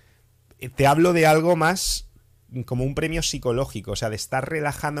completamente. Te hablo de algo más como un premio psicológico. O sea, de estar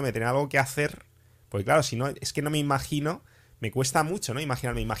relajándome, tener algo que hacer. Porque claro, si no, es que no me imagino. Me cuesta mucho, ¿no?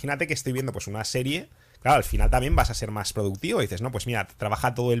 Imaginarme. Imagínate que estoy viendo pues una serie. Claro, al final también vas a ser más productivo. Y dices, no, pues mira,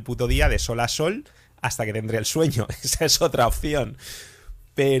 trabaja todo el puto día de sol a sol hasta que tendré el sueño. Esa es otra opción.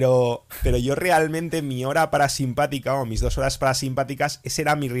 Pero yo realmente mi hora parasimpática o mis 2 horas parasimpáticas, ese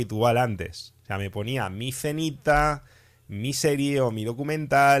era mi ritual antes. O sea, me ponía mi cenita, mi serie o mi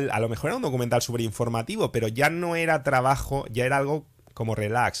documental. A lo mejor era un documental súper informativo, pero ya no era trabajo, ya era algo como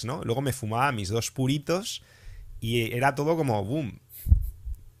relax, ¿no? Luego me fumaba mis 2 puritos y era todo como boom.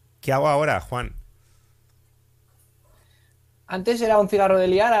 ¿Qué hago ahora, Juan? Antes era un cigarro de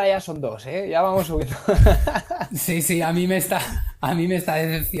liar, ahora ya son dos, ¿eh? Ya vamos subiendo. sí, a mí me está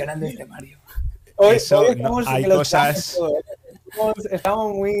decepcionando este Mario. Hoy Eso, no, estamos hay que lo echamos cosas. todo, ¿eh?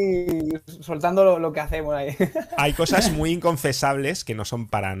 Estamos muy soltando lo que hacemos ahí. Hay cosas muy inconfesables que no son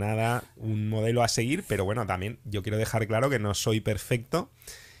para nada un modelo a seguir, pero bueno, también yo quiero dejar claro que no soy perfecto.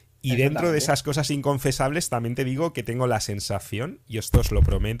 Y dentro de Exactamente. esas cosas inconfesables también te digo que tengo la sensación, y esto os lo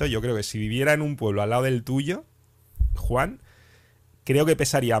prometo, yo creo que si viviera en un pueblo al lado del tuyo, Juan, creo que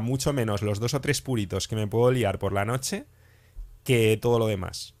pesaría mucho menos los 2 o 3 puritos que me puedo liar por la noche que todo lo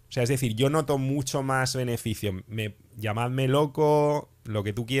demás. O sea, es decir, yo noto mucho más beneficio. Llamadme loco, lo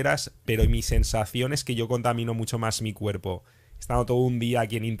que tú quieras, pero mi sensación es que yo contamino mucho más mi cuerpo. He estado todo un día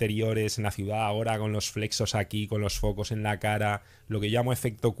aquí en interiores, en la ciudad, ahora con los flexos aquí, con los focos en la cara, lo que llamo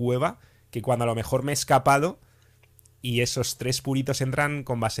efecto cueva, que cuando a lo mejor me he escapado y esos 3 puritos entran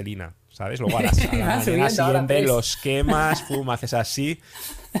con vaselina, ¿sabes? Luego a la Va mañana subiendo ahora siguiente 3. los quemas, pum, haces así.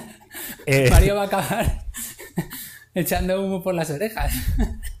 Mario va a acabar echando humo por las orejas.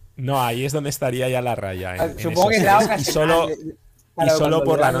 No, ahí es donde estaría ya la raya. En Supongo que esos será 3 ocasional. y Claro, solo cuando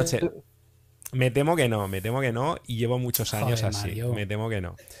por le la dan noche. Me temo que no, y llevo muchos años Joder, así. Mario. Me temo que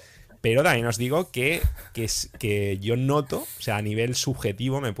no. Pero también os digo que yo noto, o sea, a nivel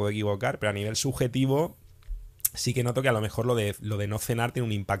subjetivo, me puedo equivocar, pero a nivel subjetivo sí que noto que a lo mejor lo de no cenar tiene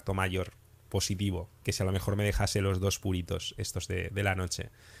un impacto mayor, positivo, que si a lo mejor me dejase los 2 puritos estos de la noche.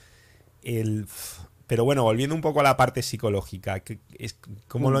 Pero bueno, volviendo un poco a la parte psicológica,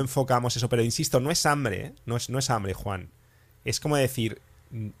 ¿cómo lo enfocamos eso? Pero insisto, no es hambre, ¿eh? No es hambre, Juan. Es como decir,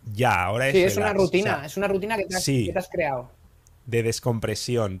 ya, ahora es Sí, es una relax. rutina, O sea, es una rutina que sí, te has creado. de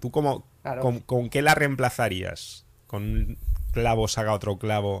descompresión. ¿Tú Claro. con qué la reemplazarías? ¿Con un clavo saca otro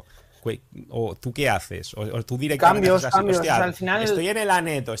clavo? ¿O tú qué haces? ¿O tú directamente haces así? Cambios. O Hostia, sea, al final. estoy en el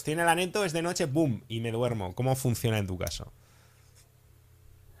aneto, es de noche, boom, y me duermo. ¿Cómo funciona en tu caso?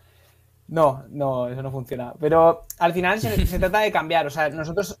 No, eso no funciona. Pero al final se trata de cambiar. O sea,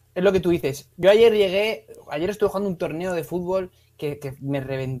 nosotros, es lo que tú dices. Yo ayer estuve jugando un torneo de fútbol que me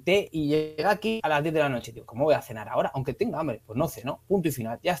reventé y llegué aquí a las 10 de la noche. Digo, ¿cómo voy a cenar ahora? Aunque tenga hambre. Pues no ceno, punto y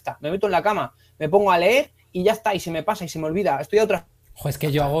final. Ya está. Me meto en la cama, me pongo a leer y ya está. Y se me pasa y se me olvida. Estoy a otra. Ojo, es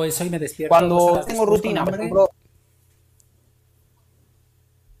que yo hago eso y me despierto 2 Cuando horas tengo después rutina, con por hambre. ejemplo,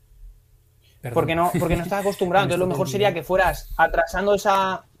 Perdón. porque no estás acostumbrado. Entonces lo mejor sería que fueras atrasando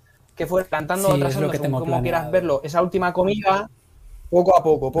que fueras Sí, es atrasando lo que según tengo cómo quieras planeado. verlo, esa última comida, poco a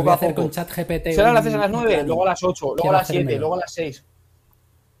poco, Me poco voy a a hacer con poco. ChatGPT Si ahora lo haces a las un 9, luego planning. a las 8, luego a Quiero las 7, hacérmelo. luego a las 6.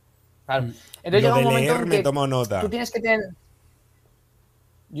 Claro. Mm. Entonces Lo llega de un momento leer en me que tomo tú nota. tienes que tener.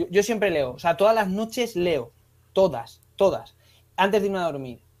 Yo siempre leo, o sea, todas las noches leo, todas, antes de irme a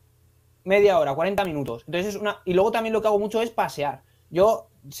dormir. Media hora, 40 minutos. Entonces es una. Y luego también lo que hago mucho es pasear. Yo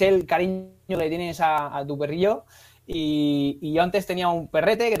sé el cariño que le tienes a tu perrillo. Y yo antes tenía un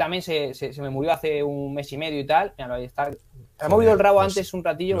perrete que también se me murió hace un mes y medio y tal. Mira, ahí está. Se ha movido el Joder, rabo antes un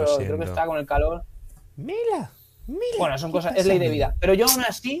ratillo, lo pero creo que siento. está con el calor. Mira, Bueno, son ¿qué cosas, es ley pasa, de Mila? vida. Pero yo aún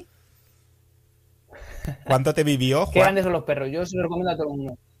así, ¿Cuánto te vivió, qué Juan? grandes son los perros. Yo se lo recomiendo a todo el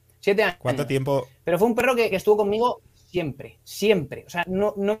mundo. 7 ¿Cuánto años. tiempo? Pero fue un perro que estuvo conmigo siempre. O sea,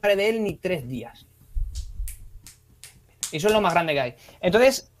 no paré de él ni 3 días. Y eso es lo más grande que hay.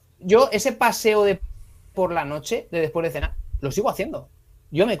 Entonces, yo ese paseo por la noche, de después de cenar, lo sigo haciendo.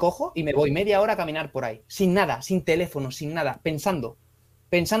 Yo me cojo y me voy media hora a caminar por ahí. Sin nada, sin teléfono, sin nada. Pensando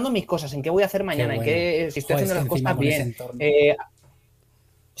en mis cosas, en qué voy a hacer Qué mañana, bueno. si estoy Joder, es haciendo que las encima cosas con ese bien. entorno.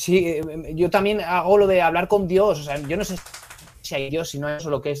 Sí, yo también hago lo de hablar con Dios. O sea, yo no sé si hay Dios, si no es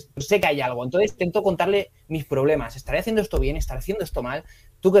lo que es. Sé que hay algo. Entonces intento contarle mis problemas. ¿Estaré haciendo esto bien? ¿Estaré haciendo esto mal?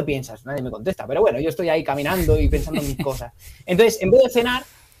 ¿Tú qué piensas? Nadie me contesta. Pero bueno, yo estoy ahí caminando y pensando en mis cosas. Entonces, en vez de cenar,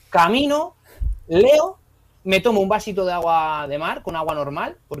 camino, leo, me tomo un vasito de agua de mar con agua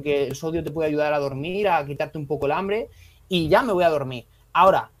normal, porque el sodio te puede ayudar a dormir, a quitarte un poco el hambre, y ya me voy a dormir.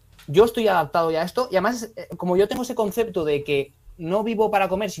 Ahora, yo estoy adaptado ya a esto, y además, como yo tengo ese concepto de que no vivo para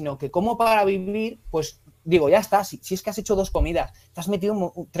comer, sino que como para vivir, pues digo, ya está, si es que has hecho 2 comidas, te has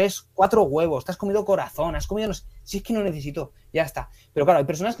metido 3, 4 huevos, te has comido corazón, has comido, no sé, si es que no necesito, ya está. Pero claro, hay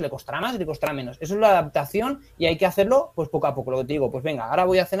personas que le costará más y le costará menos. Eso es la adaptación y hay que hacerlo pues poco a poco. Lo que te digo, pues venga, ahora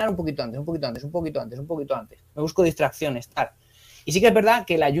voy a cenar un poquito antes. Me busco distracciones, tal. Y sí que es verdad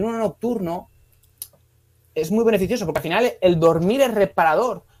que el ayuno nocturno es muy beneficioso porque al final el dormir es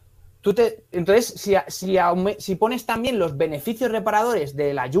reparador. Entonces, si pones también los beneficios reparadores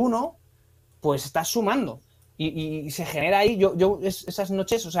del ayuno, pues estás sumando. Y se genera ahí, esas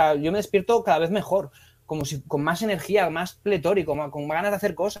noches, o sea, yo me despierto cada vez mejor, como si con más energía, más pletórico, con más ganas de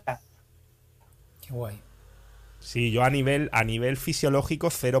hacer cosas. Qué guay. Sí, yo a nivel fisiológico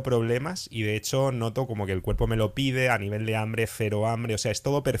cero problemas y de hecho noto como que el cuerpo me lo pide, a nivel de hambre cero hambre, o sea, es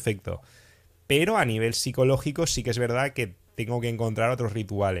todo perfecto. Pero a nivel psicológico sí que es verdad que tengo que encontrar otros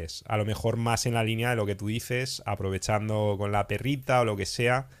rituales, a lo mejor más en la línea de lo que tú dices, aprovechando con la perrita o lo que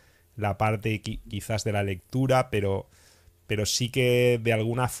sea, la parte quizás de la lectura, pero sí que de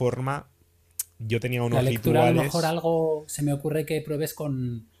alguna forma yo tenía La unos lectura, a lo mejor rituales. algo se me ocurre que pruebes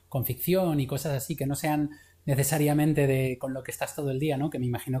con ficción y cosas así, que no sean necesariamente con lo que estás todo el día, ¿no? Que me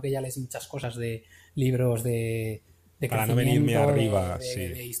imagino que ya lees muchas cosas de libros de Para no venirme crecimiento, arriba, sí.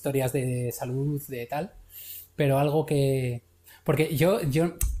 de historias de salud, de tal, pero algo que... Porque yo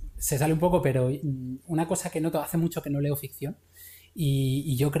se sale un poco, pero una cosa que noto, hace mucho que no leo ficción,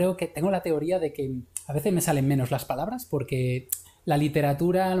 y yo creo que tengo la teoría de que a veces me salen menos las palabras porque la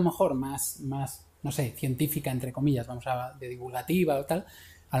literatura a lo mejor más no sé, científica, entre comillas, vamos a de divulgativa o tal,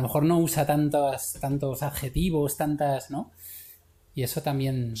 a lo mejor no usa tantos adjetivos, ¿no? Y eso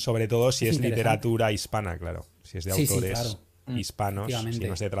también Sobre todo si es es interesante. literatura hispana, claro. Si es de Sí, sí, claro. autores hispanos, si no es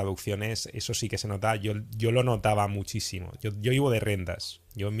Efectivamente. de traducciones, eso sí que se nota. Yo lo notaba muchísimo. Yo vivo de rentas.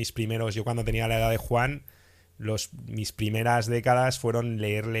 Yo cuando tenía la edad de Juan, mis primeras décadas fueron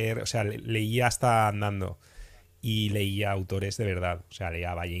leer, o sea, leía hasta andando. Y leía autores de verdad. O sea,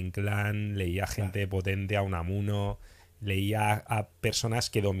 leía Valle Inclán, leía gente potente, a Unamuno, leía a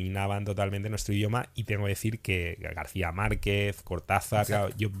personas que dominaban totalmente nuestro idioma y tengo que decir que García Márquez, Cortázar, claro,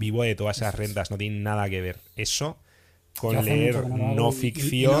 Exacto. yo vivo de todas esas Eso es. rentas, no tiene nada que ver. Eso con Yo hace leer mucho que no lo hago no y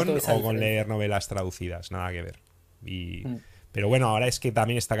ficción noto esa o con diferencia. leer novelas traducidas, nada que ver. Pero bueno, ahora es que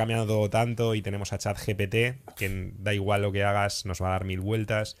también está cambiando todo tanto y tenemos a ChatGPT, que da igual lo que hagas, nos va a dar 1000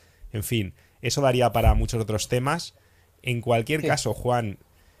 vueltas. En fin, eso daría para muchos otros temas. En cualquier Sí. caso, Juan,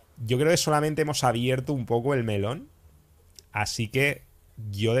 yo creo que solamente hemos abierto un poco el melón, así que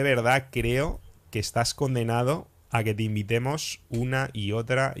yo de verdad creo que estás condenado a que te invitemos una y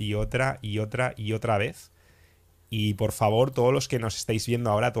otra y otra y otra y otra vez. Y por favor, todos los que nos estáis viendo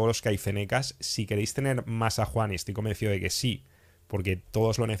ahora, todos los caifenecas, si queréis tener más a Juan, y estoy convencido de que sí, porque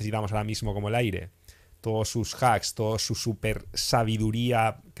todos lo necesitamos ahora mismo como el aire, todos sus hacks, toda su super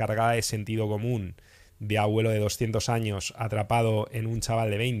sabiduría cargada de sentido común, de abuelo de 200 años atrapado en un chaval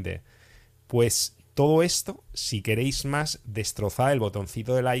de 20, pues todo esto, si queréis más, destrozad el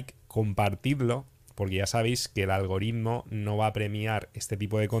botoncito de like, compartidlo, porque ya sabéis que el algoritmo no va a premiar este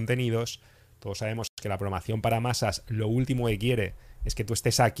tipo de contenidos. Todos sabemos que la programación para masas lo último que quiere es que tú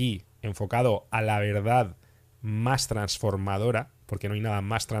estés aquí enfocado a la verdad más transformadora, porque no hay nada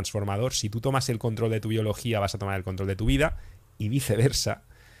más transformador. Si tú tomas el control de tu biología, vas a tomar el control de tu vida y viceversa.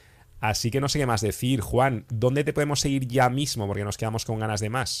 Así que no sé qué más decir. Juan, ¿dónde te podemos seguir ya mismo? Porque nos quedamos con ganas de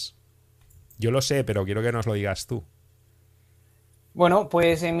más. Yo lo sé, pero quiero que nos lo digas tú. Bueno,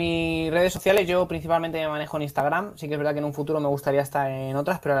 pues en mis redes sociales yo principalmente me manejo en Instagram. Sí que es verdad que en un futuro me gustaría estar en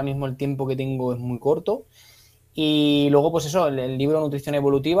otras, pero ahora mismo el tiempo que tengo es muy corto. Y luego, pues eso, el libro Nutrición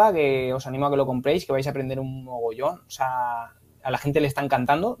Evolutiva, que os animo a que lo compréis, que vais a aprender un mogollón. O sea, a la gente le está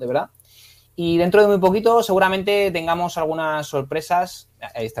encantando, de verdad. Y dentro de muy poquito seguramente tengamos algunas sorpresas.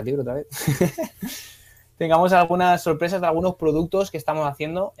 Ahí está el libro otra vez. Tengamos algunas sorpresas de algunos productos que estamos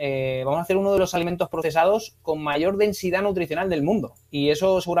haciendo. Vamos a hacer uno de los alimentos procesados con mayor densidad nutricional del mundo. Y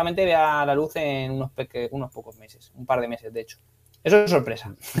eso seguramente vea la luz en unos pocos meses, un par de meses, de hecho. Eso es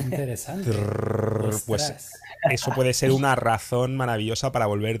sorpresa. Interesante. Pues Ostras. eso puede ser una razón maravillosa para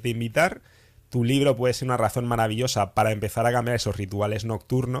volverte a invitar. Tu libro puede ser una razón maravillosa para empezar a cambiar esos rituales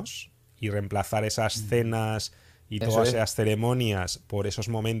nocturnos y reemplazar esas cenas y Eso todas es. esas ceremonias por esos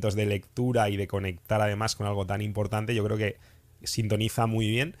momentos de lectura y de conectar además con algo tan importante. Yo creo que sintoniza muy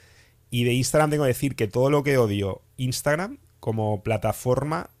bien. Y de Instagram tengo que decir que todo lo que odio Instagram como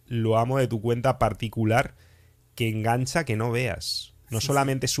plataforma lo amo de tu cuenta particular, que engancha que no veas. No Sí,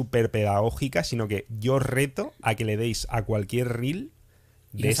 solamente súper pedagógica, sino que yo reto a que le deis a cualquier reel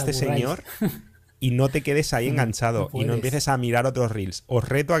y de os este aburráis. señor y no te quedes ahí No enganchado y no puedes. empieces a mirar otros reels. Os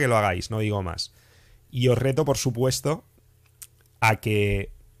reto a que lo hagáis, no digo más. Y os reto, por supuesto, a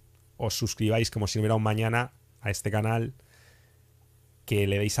que os suscribáis como si no hubiera un mañana a este canal, que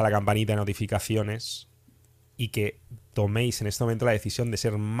le deis a la campanita de notificaciones y que toméis en este momento la decisión de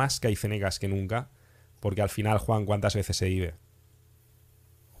ser más caifenegas que nunca, porque al final, Juan, ¿cuántas veces se vive?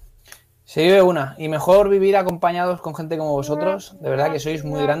 Se vive una. Y mejor vivir acompañados con gente como vosotros. De verdad que sois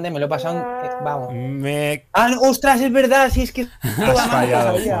muy grande. Me lo he pasado. Vamos. Me Ah, no, ostras, es verdad. Si es que toda has más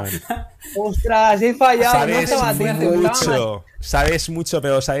fallado, sabía. Juan. Ostras, he fallado. No Sabes estaba atento. sabes mucho,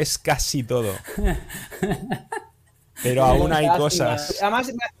 pero sabes casi todo. Pero Qué aún hay lástima. cosas.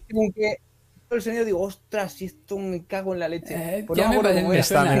 Además, como que el sonido digo, ostras, si esto me cago en la leche. Pues Ya no me acuerdo cómo era.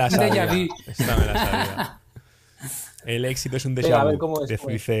 Esta me la suena. Déjà sabía. vu. Esta me la sabía. El éxito es un déjà Venga, a ver vu, cómo es.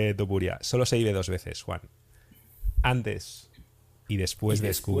 dice Topuria. Solo se vive 2 veces, Juan. Antes y después Y de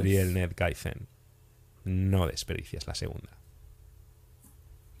después. descubrir el Netcaifen. No desperdicies la segunda.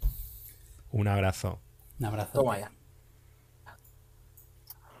 Un abrazo. Un abrazo. Toma ya.